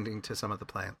start tending to some of the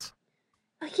plants."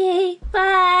 Okay,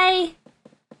 bye.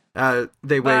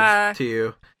 They Bye. wave to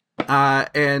you.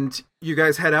 And you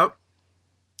guys head out?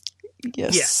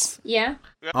 Yes. Yeah.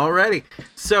 Alrighty.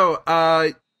 So,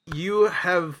 you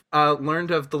have learned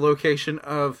of the location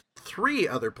of 3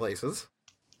 other places.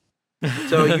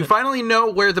 So you finally know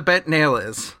where the bent nail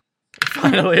is.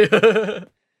 Finally.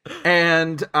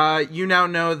 And you now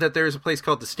know that there's a place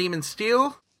called the Steam and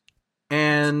Steel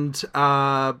and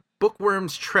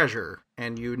Bookworm's Treasure.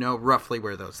 And you know roughly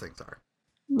where those things are.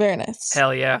 Very nice.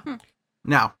 Hell yeah.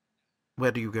 Now,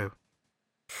 where do you go?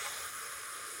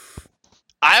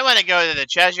 I want to go to the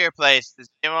treasure place. Does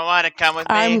anyone want to come with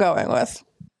me? I'm going with.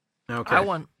 Okay. I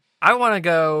want to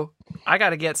go. I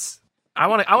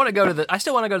want to go to the. I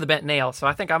still want to go to the Bent Nail, so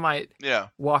I think I might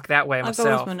walk that way I'll myself.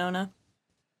 go with Winona.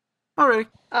 Alright.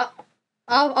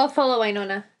 I'll follow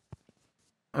Winona.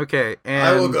 Okay, and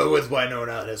I will go with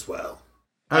Winona as well.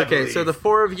 Okay, so the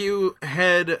four of you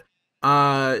head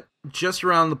just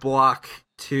around the block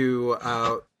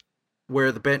to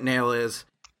where the bent nail is,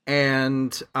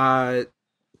 and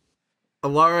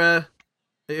Alara.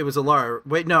 It was Alara.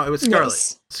 Wait, no, it was Scarlet.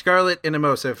 Yes. Scarlet and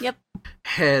Emosif Yep.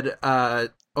 head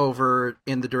over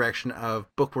in the direction of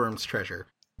Bookworm's Treasure.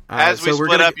 As we so we're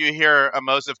split gonna- up, you hear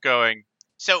Amosif going,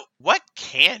 "So what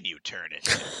can you turn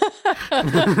into?"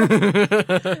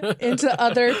 Into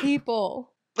other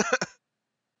people.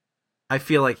 I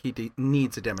feel like he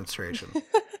needs a demonstration.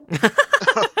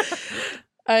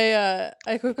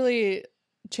 I quickly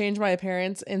changed my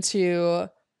appearance into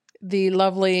the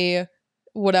lovely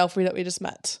wood elf that we just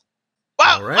met.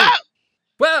 Wow! All right.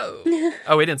 Whoa!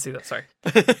 Oh, we didn't see that. Sorry.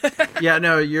 Yeah,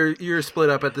 no, you're split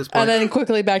up at this point. And then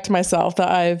quickly back to myself that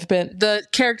I've been the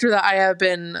character that I have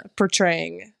been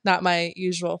portraying, not my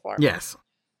usual form. Yes.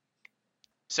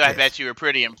 So I bet you were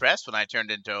pretty impressed when I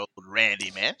turned into old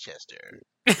Randy Manchester.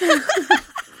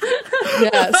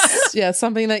 Yes,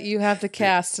 something that you have to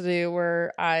cast to do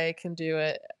where I can do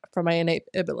it from my innate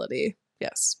ability.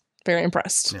 Yes, very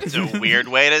impressed. That's a weird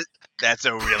way to. That's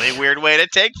a really weird way to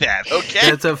take that.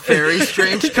 Okay. That's a very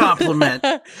strange compliment,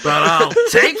 but I'll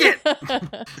take it.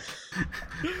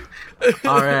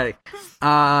 All right.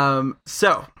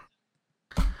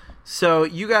 So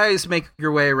you guys make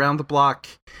your way around the block,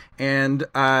 and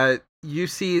you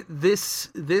see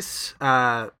this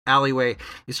alleyway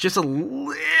is just a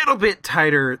little bit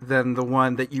tighter than the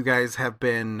one that you guys have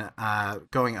been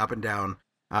going up and down,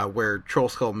 where Troll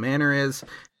Skull Manor is.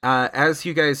 As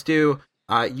you guys do,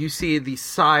 you see the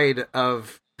side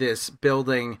of this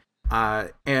building,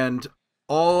 and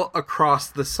all across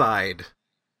the side,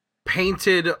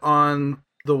 painted on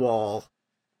the wall,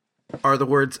 are the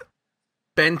words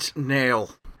 "Bent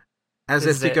Nail," as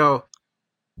if to go,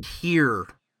 here.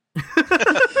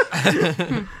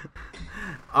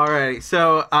 Alright,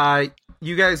 so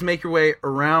you guys make your way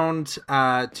around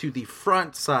to the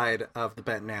front side of the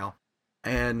Bent Nail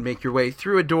and make your way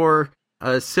through a door.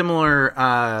 A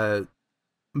similar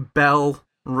bell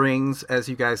rings as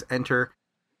you guys enter,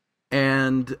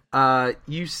 and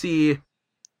you see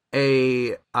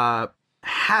a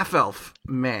half-elf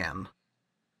man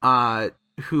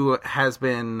who has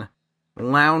been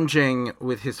lounging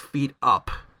with his feet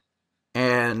up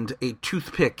and a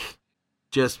toothpick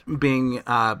just being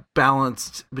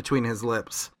balanced between his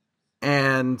lips.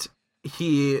 And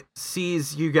he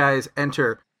sees you guys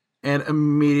enter and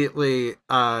immediately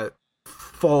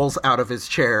falls out of his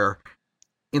chair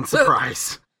in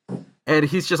surprise. And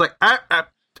he's just like, I'm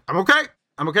okay.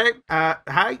 I'm okay.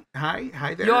 Hi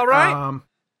there. You all right?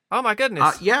 Oh my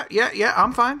goodness. Yeah,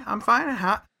 I'm fine.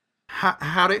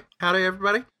 Howdy,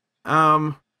 everybody.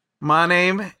 My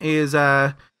name is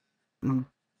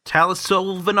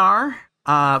Talisolvanar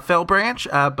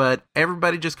Fellbranch, but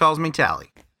everybody just calls me Tally.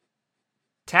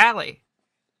 Tally.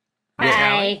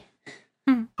 Hi.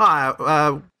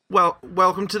 Hi. Well,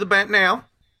 welcome to the Bent Nail.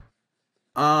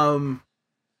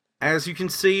 As you can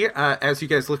see, as you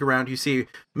guys look around, you see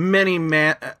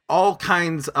all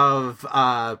kinds of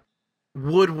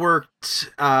woodworked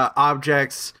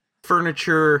objects,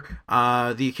 furniture,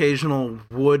 the occasional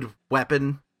wood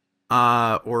weapon,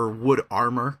 or wood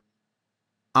armor.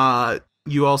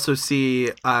 You also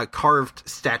see carved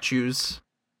statues,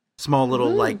 small little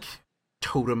like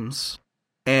totems,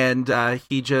 and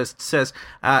he just says,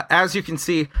 as you can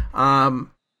see,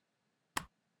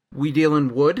 we deal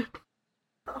in wood.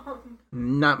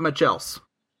 Not much else,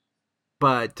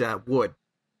 but wood.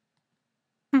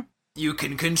 You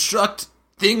can construct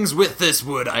things with this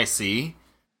wood, I see.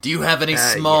 Do you have any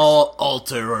small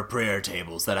altar or prayer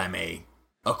tables that I may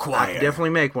acquire? I can definitely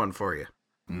make one for you.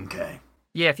 Okay.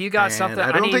 Yeah, if you got something,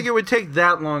 I don't think it would take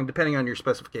that long, depending on your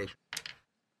specification.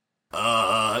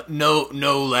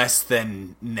 No less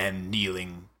than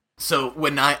kneeling. So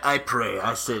when I pray,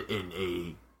 I sit in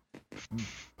a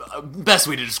best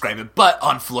way to describe it, butt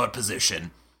on floor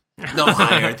position, no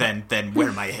higher than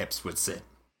where my hips would sit.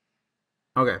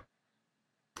 Okay.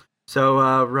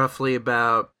 So roughly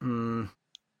about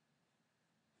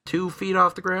 2 feet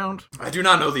off the ground. I do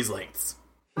not know these lengths.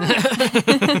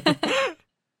 Butt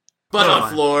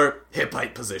on floor, hip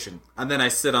height position. And then I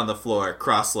sit on the floor,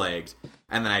 cross-legged,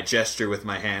 and then I gesture with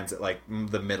my hands at, like,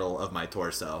 the middle of my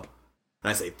torso.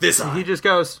 And I say, this eye. He just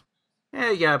goes,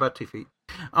 yeah, about 2 feet.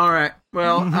 All right,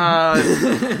 well,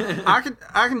 I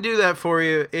can do that for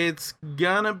you. It's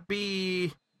gonna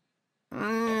be...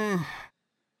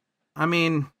 I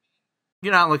mean,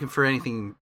 you're not looking for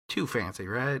anything too fancy,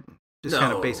 right? Just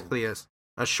kind of basically a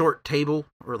short table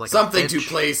or like something a to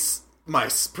place my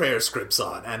prayer scripts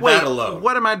on, and Wait, that alone.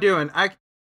 What am I doing?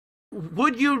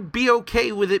 Would you be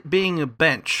okay with it being a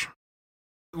bench?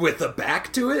 With a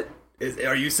back to it?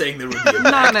 Are you saying there would be a back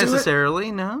Not to it?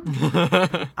 necessarily, no.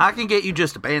 I can get you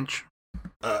just a bench.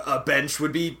 A bench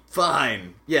would be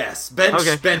fine. Yes,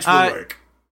 bench will work.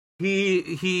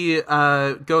 He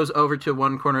goes over to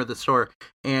one corner of the store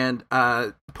and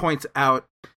points out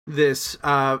this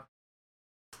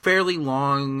fairly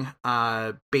long,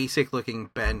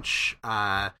 basic-looking bench,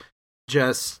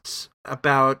 just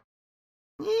about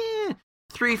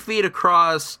 3 feet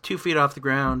across, 2 feet off the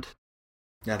ground.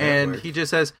 Yeah, and he just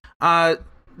says,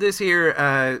 this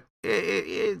here,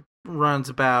 it runs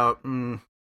about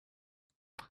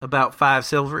 5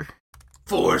 silver.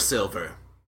 4 silver.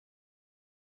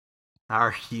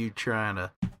 Are you trying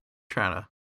to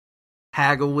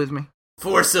haggle with me?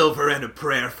 4 silver and a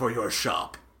prayer for your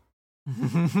shop.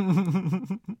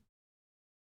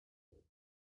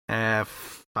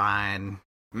 Fine.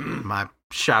 My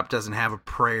shop doesn't have a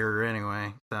prayer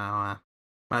anyway, so might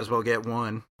as well get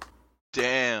one.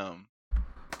 Damn.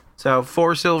 So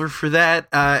 4 silver for that.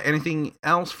 Anything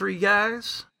else for you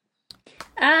guys?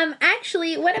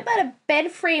 Actually, what about a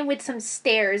bed frame with some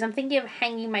stairs? I'm thinking of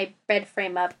hanging my bed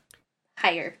frame up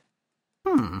higher.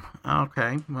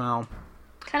 Okay, well...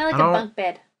 Kind of like a bunk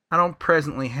bed. I don't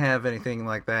presently have anything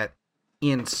like that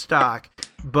in stock,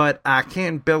 but I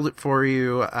can build it for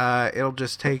you. It'll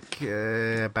just take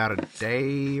about a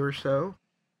day or so.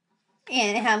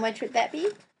 And how much would that be?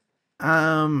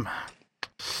 I'll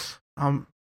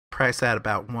price that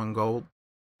about 1 gold.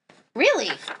 Really?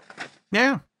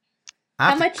 Yeah. I How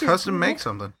have much to is custom make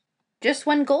something. Just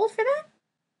 1 gold for that?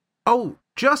 Oh,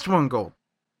 just 1 gold.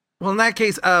 Well, in that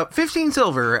case, 15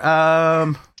 silver.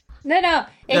 No.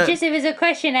 It was a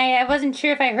question. I wasn't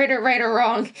sure if I heard it right or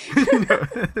wrong.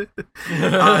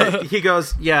 He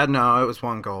goes, yeah, no, it was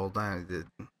 1 gold.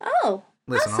 Oh,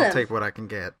 Listen, awesome. I'll take what I can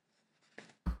get.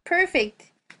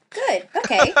 Perfect. Good.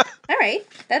 Okay. All right.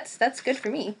 That's good for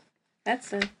me.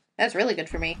 That's really good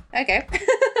for me. Okay.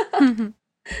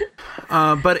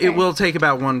 But it will take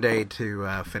about 1 day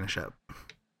to finish up.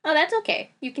 Oh, that's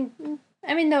okay. You can.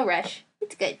 I'm in no rush.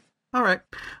 It's good. All right.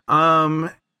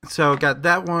 So got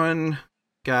that one.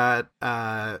 Got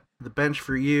the bench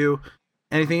for you.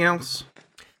 Anything else?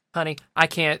 Honey, I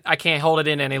can't hold it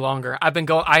in any longer. I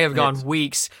have gone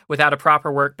weeks without a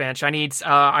proper workbench. I need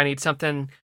something.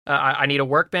 I need a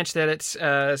workbench that it's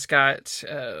got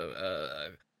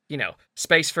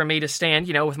space for me to stand.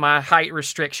 With my height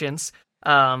restrictions.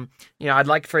 I'd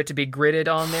like for it to be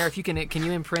gridded on there. If you can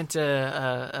you imprint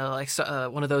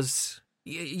one of those?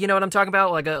 You know what I'm talking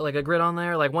about? Like a grid on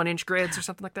there, like 1-inch grids or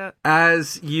something like that?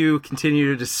 As you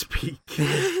continue to speak,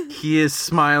 he is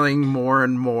smiling more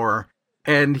and more,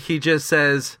 and he just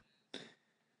says,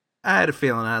 I had a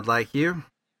feeling I'd like you.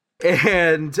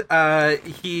 And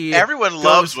everyone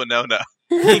loves Winona.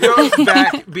 He goes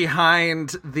back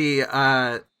behind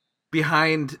the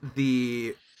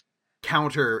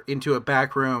counter into a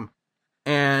back room,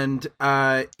 and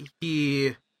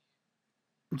he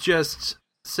just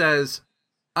says,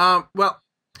 well,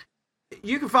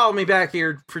 you can follow me back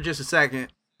here for just a second.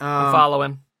 I'm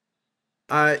following.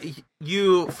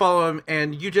 You follow him,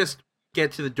 and you just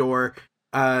get to the door,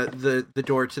 the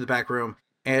door to the back room,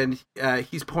 and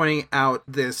he's pointing out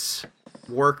this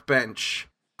workbench.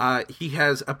 He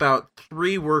has about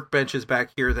 3 workbenches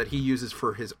back here that he uses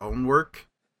for his own work,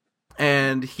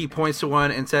 and he points to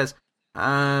one and says,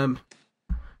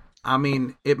 I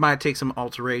mean, it might take some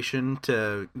alteration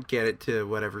to get it to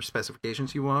whatever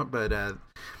specifications you want, but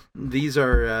these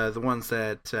are the ones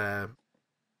that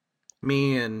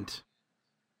me and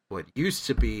what used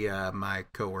to be my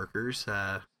coworkers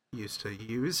used to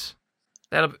use.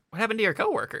 What happened to your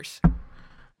coworkers?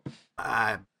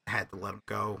 I had to let them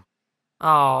go.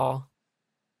 Oh,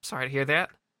 sorry to hear that.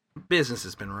 Business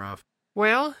has been rough.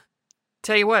 Well,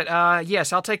 tell you what,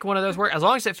 yes, I'll take one of those as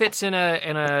long as it fits in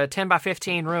a 10 by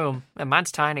 15 room. And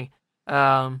mine's tiny.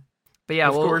 But yeah,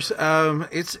 of course,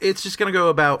 it's just gonna go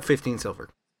about 15 silver.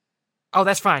 Oh,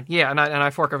 that's fine. Yeah, and I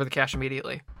fork over the cash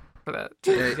immediately for that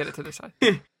to get it to the side.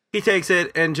 He takes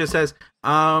it and just says,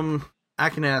 I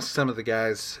can ask some of the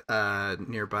guys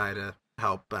nearby to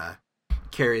help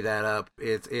carry that up.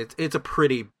 It's a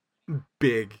pretty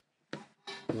big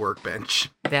workbench.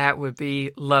 That would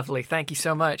be lovely. Thank you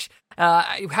so much.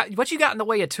 What you got in the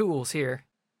way of tools here?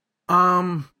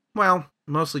 Well,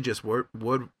 mostly just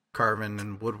wood carving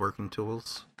and woodworking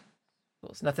tools.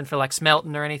 There's nothing for like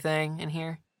smelting or anything in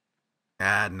here?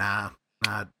 Nah,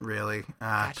 not really.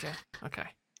 Gotcha. Okay.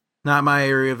 Not my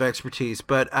area of expertise,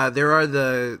 but there are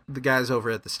the guys over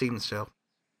at the steam still.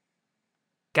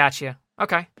 Gotcha.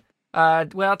 Okay.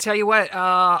 Well, I'll tell you what.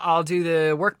 I'll do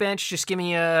the workbench. Just give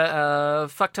me a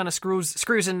fuck ton of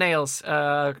screws and nails.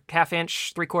 1/2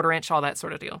 inch, 3/4 inch, all that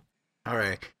sort of deal. All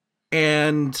right.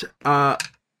 And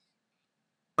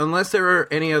unless there are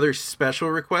any other special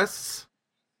requests,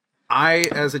 I,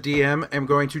 as a DM, am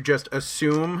going to just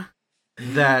assume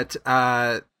that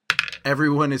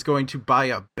everyone is going to buy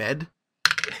a bed.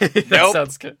 That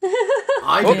sounds good.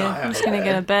 I do not have I'm just going to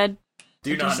get a bed.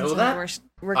 Do you not know that?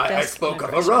 Work I desk spoke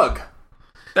and of a rug.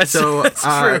 That's true.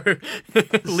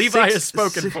 Levi has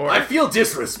spoken for I it. feel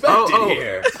disrespected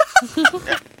here.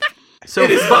 So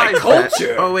it is my 5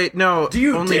 culture. Oh wait, no. Do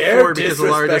you only dare 4 because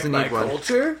Alara disrespect doesn't my need one.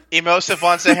 culture? Emosif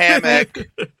wants a hammock.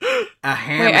 A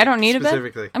hammock. Wait, I don't need a bed?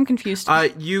 specifically. I'm confused.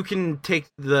 You can take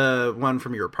the one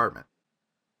from your apartment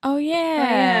Oh,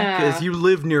 yeah. because you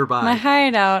live nearby. My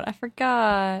hideout. I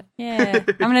forgot. Yeah.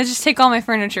 I'm going to just take all my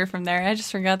furniture from there. I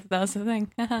just forgot that was the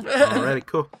thing. Alrighty,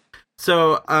 cool.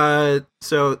 So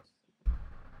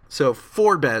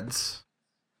 4 beds.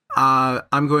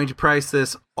 I'm going to price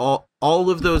this all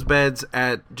of those beds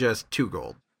at just 2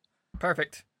 gold.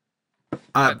 Perfect.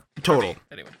 Total.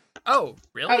 Anyway. Oh,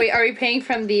 really? Are we paying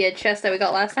from the chest that we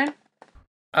got last time?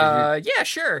 Yeah,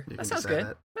 sure. You That can sounds decide good.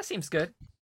 that. That seems good.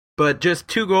 But just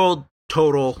 2 gold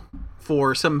total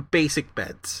for some basic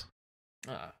beds.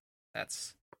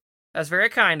 That's very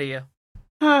kind of you.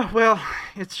 Well,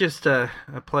 it's just a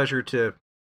pleasure to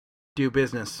do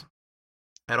business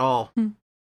at all.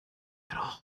 At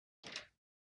all.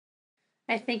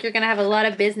 I think you're gonna have a lot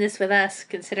of business with us,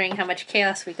 considering how much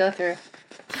chaos we go through.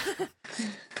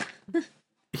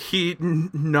 He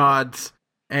nods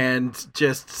and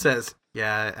just says,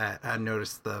 "Yeah, I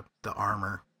noticed the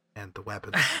armor and the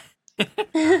weapons."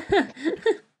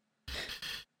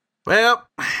 Well,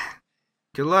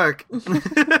 good luck.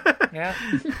 Yeah.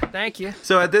 Thank you.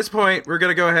 So at this point, we're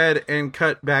gonna go ahead and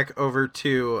cut back over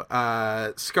to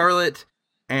Scarlet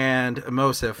and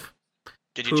Emosif.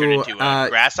 Could you turn into a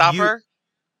grasshopper?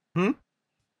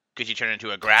 Could you turn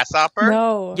into a grasshopper?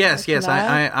 No. Yes,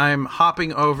 I'm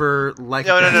hopping over like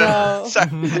No. No. Sorry.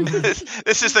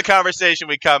 This is the conversation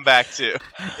we come back to.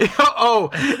 Oh,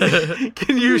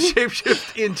 can you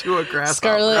shapeshift into a grasshopper?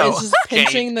 Scarlet is just Can't-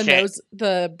 pinching the can't- nose,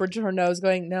 the bridge of her nose,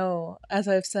 going, "No." As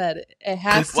I've said, it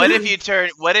has to. What if you turn?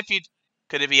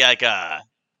 Could it be like a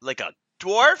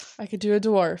dwarf I could do a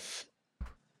dwarf.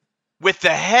 with the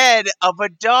head of a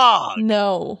dog?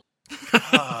 No.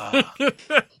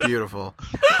 Beautiful.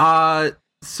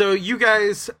 So you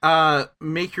guys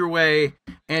make your way,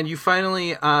 and you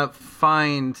finally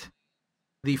find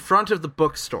the front of the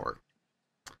bookstore,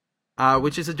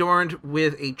 which is adorned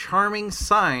with a charming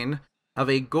sign of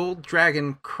a gold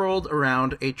dragon curled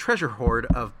around a treasure hoard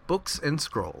of books and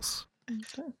scrolls.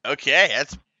 Okay,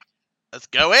 let's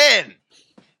go in.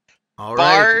 All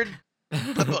right. Bard,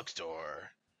 the bookstore.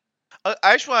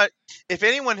 I just want, if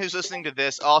anyone who's listening to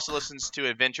this also listens to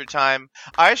Adventure Time,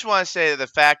 I just want to say that the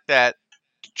fact that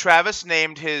Travis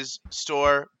named his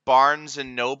store Barnes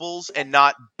and Nobles and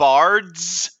not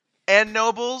Bards and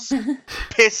Nobles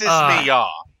pisses me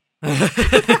off.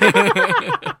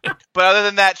 But other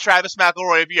than that, Travis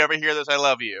McElroy, if you ever hear this, I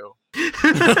love you.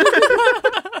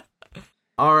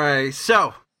 All right,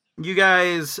 so you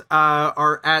guys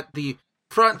are at the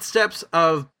front steps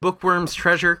of Bookworm's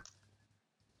Treasure.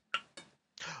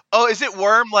 Oh, is it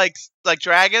worm like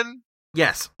dragon?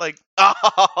 Yes. Like,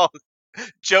 oh,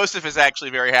 Joseph is actually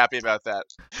very happy about that.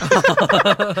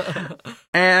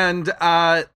 And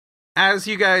as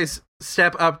you guys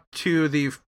step up to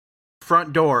the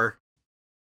front door,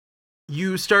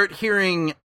 you start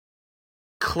hearing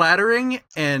clattering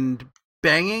and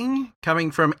banging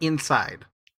coming from inside.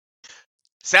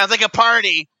 Sounds like a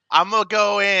party. I'm gonna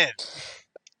go in.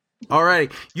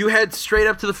 Alright, you head straight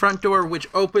up to the front door, which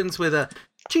opens with a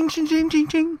ching, ching, ching, ching,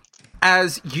 ching.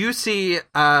 As you see,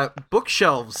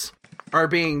 bookshelves are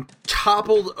being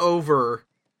toppled over,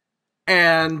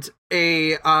 and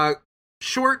a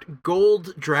short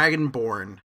gold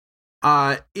dragonborn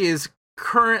is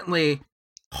currently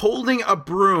holding a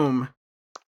broom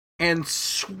and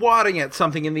swatting at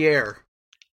something in the air.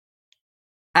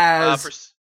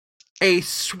 As a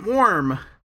swarm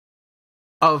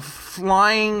of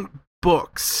flying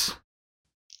books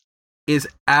is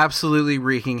absolutely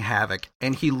wreaking havoc.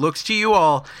 And he looks to you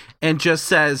all and just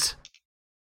says,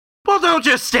 well, don't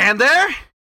just stand there.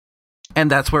 And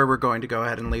that's where we're going to go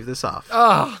ahead and leave this off.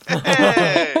 Oh,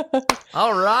 Hey!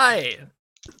 all right.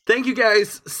 Thank you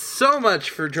guys so much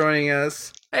for joining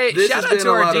us. Hey, This shout has out been to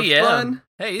a our lot of DM. fun.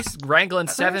 Hey, he's wrangling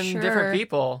 7 sure. different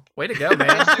people. Way to go,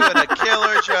 man. He's doing a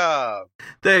killer job.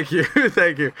 Thank you.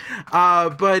 Thank you.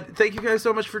 But thank you guys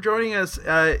so much for joining us.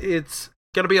 It's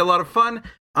going to be a lot of fun.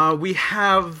 We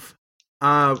have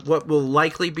what will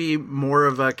likely be more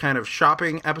of a kind of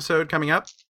shopping episode coming up.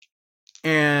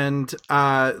 And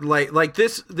like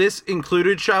this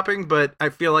included shopping, but I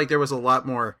feel like there was a lot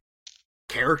more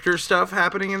character stuff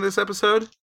happening in this episode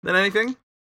than anything.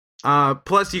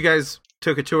 Plus, you guys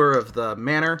took a tour of the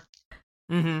manor.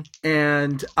 Mm-hmm.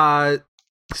 And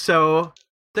so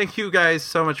thank you guys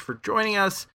so much for joining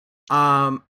us.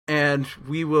 And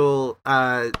we will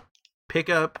pick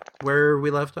up where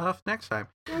we left off next time.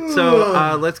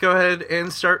 So let's go ahead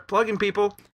and start plugging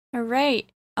people. All right.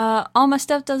 All my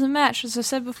stuff doesn't match, as I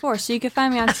said before. So you can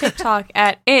find me on TikTok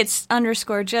at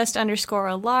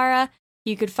its_just_Alara.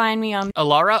 You could find me on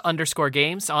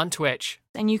Alara_games on Twitch.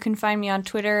 And you can find me on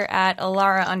Twitter at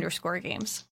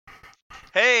Alara_games.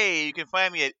 Hey, you can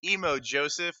find me at Emo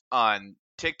Joseph on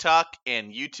TikTok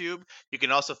and YouTube. You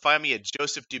can also find me at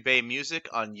Joseph Dubay Music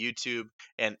on YouTube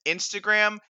and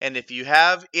Instagram. And if you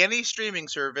have any streaming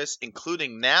service,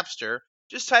 including Napster,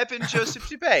 just type in Joseph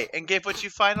Dubay and give what you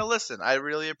find a listen. I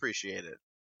really appreciate it.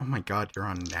 Oh my god, you're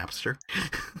on Napster.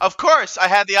 Of course, I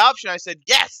had the option. I said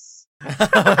yes.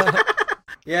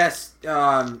 Yes,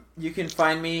 you can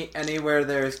find me anywhere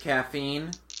there's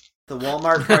caffeine. The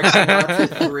Walmart price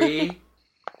is 3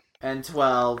 and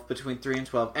 12, between 3 and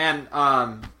 12. And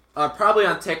probably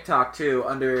on TikTok too,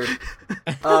 under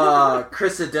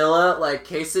Chrisadilla, like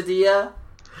quesadilla.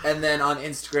 And then on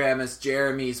Instagram as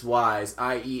Jeremy's Wise,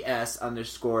 IES_WHYS.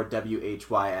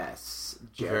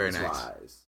 Jeremy's Very nice.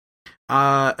 Wise.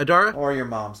 Adara? Or your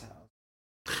mom's house.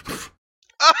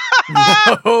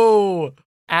 No!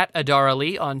 At Adara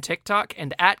Lee on TikTok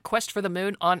and at Quest for the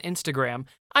Moon on Instagram.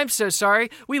 I'm so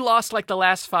sorry. We lost like the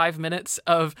last 5 minutes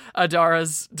of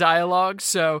Adara's dialogue,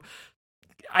 so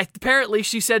apparently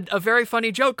she said a very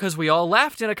funny joke because we all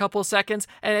laughed in a couple seconds,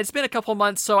 and it's been a couple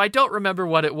months, so I don't remember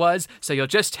what it was, so you'll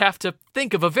just have to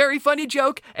think of a very funny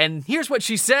joke, and here's what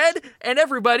she said, and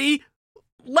everybody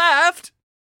laughed.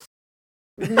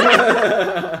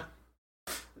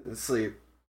 Sleep.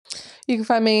 You can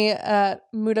find me at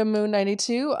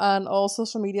MudaMoon92 on all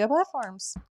social media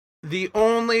platforms. The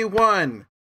only one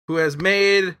who has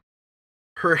made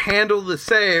her handle the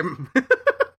same.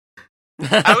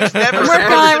 I was never I'm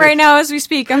working on it right now as we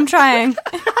speak. I'm trying.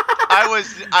 I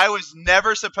was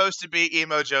never supposed to be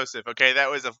Emo Joseph. Okay,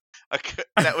 that was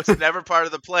that was never part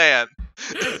of the plan.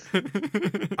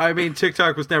 I mean,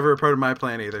 TikTok was never a part of my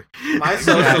plan either. My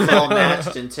socials all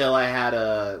matched until I had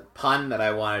a pun that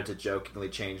I wanted to jokingly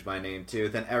change my name to.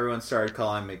 Then everyone started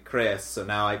calling me Chris, so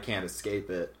now I can't escape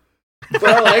it.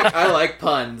 But I like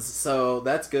puns, so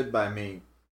that's good by me.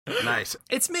 Nice.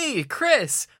 It's me,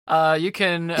 Chris. You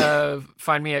can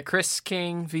find me at Chris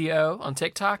King VO on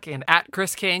TikTok and at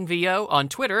Chris King VO on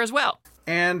Twitter as well.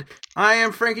 And I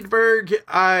am Frankie DeBerg.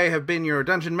 I have been your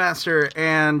Dungeon Master,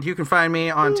 and you can find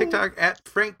me on TikTok at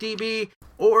FrankDB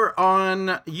or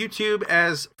on YouTube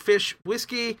as Fish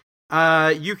Whiskey.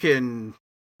 You can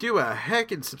do a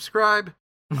heck and subscribe.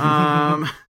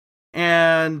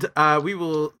 And we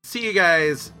will see you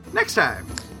guys next time.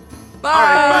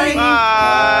 Bye.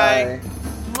 Right,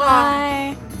 Bye.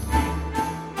 Bye.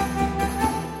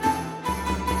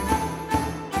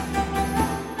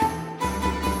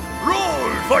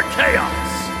 Roll for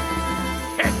chaos.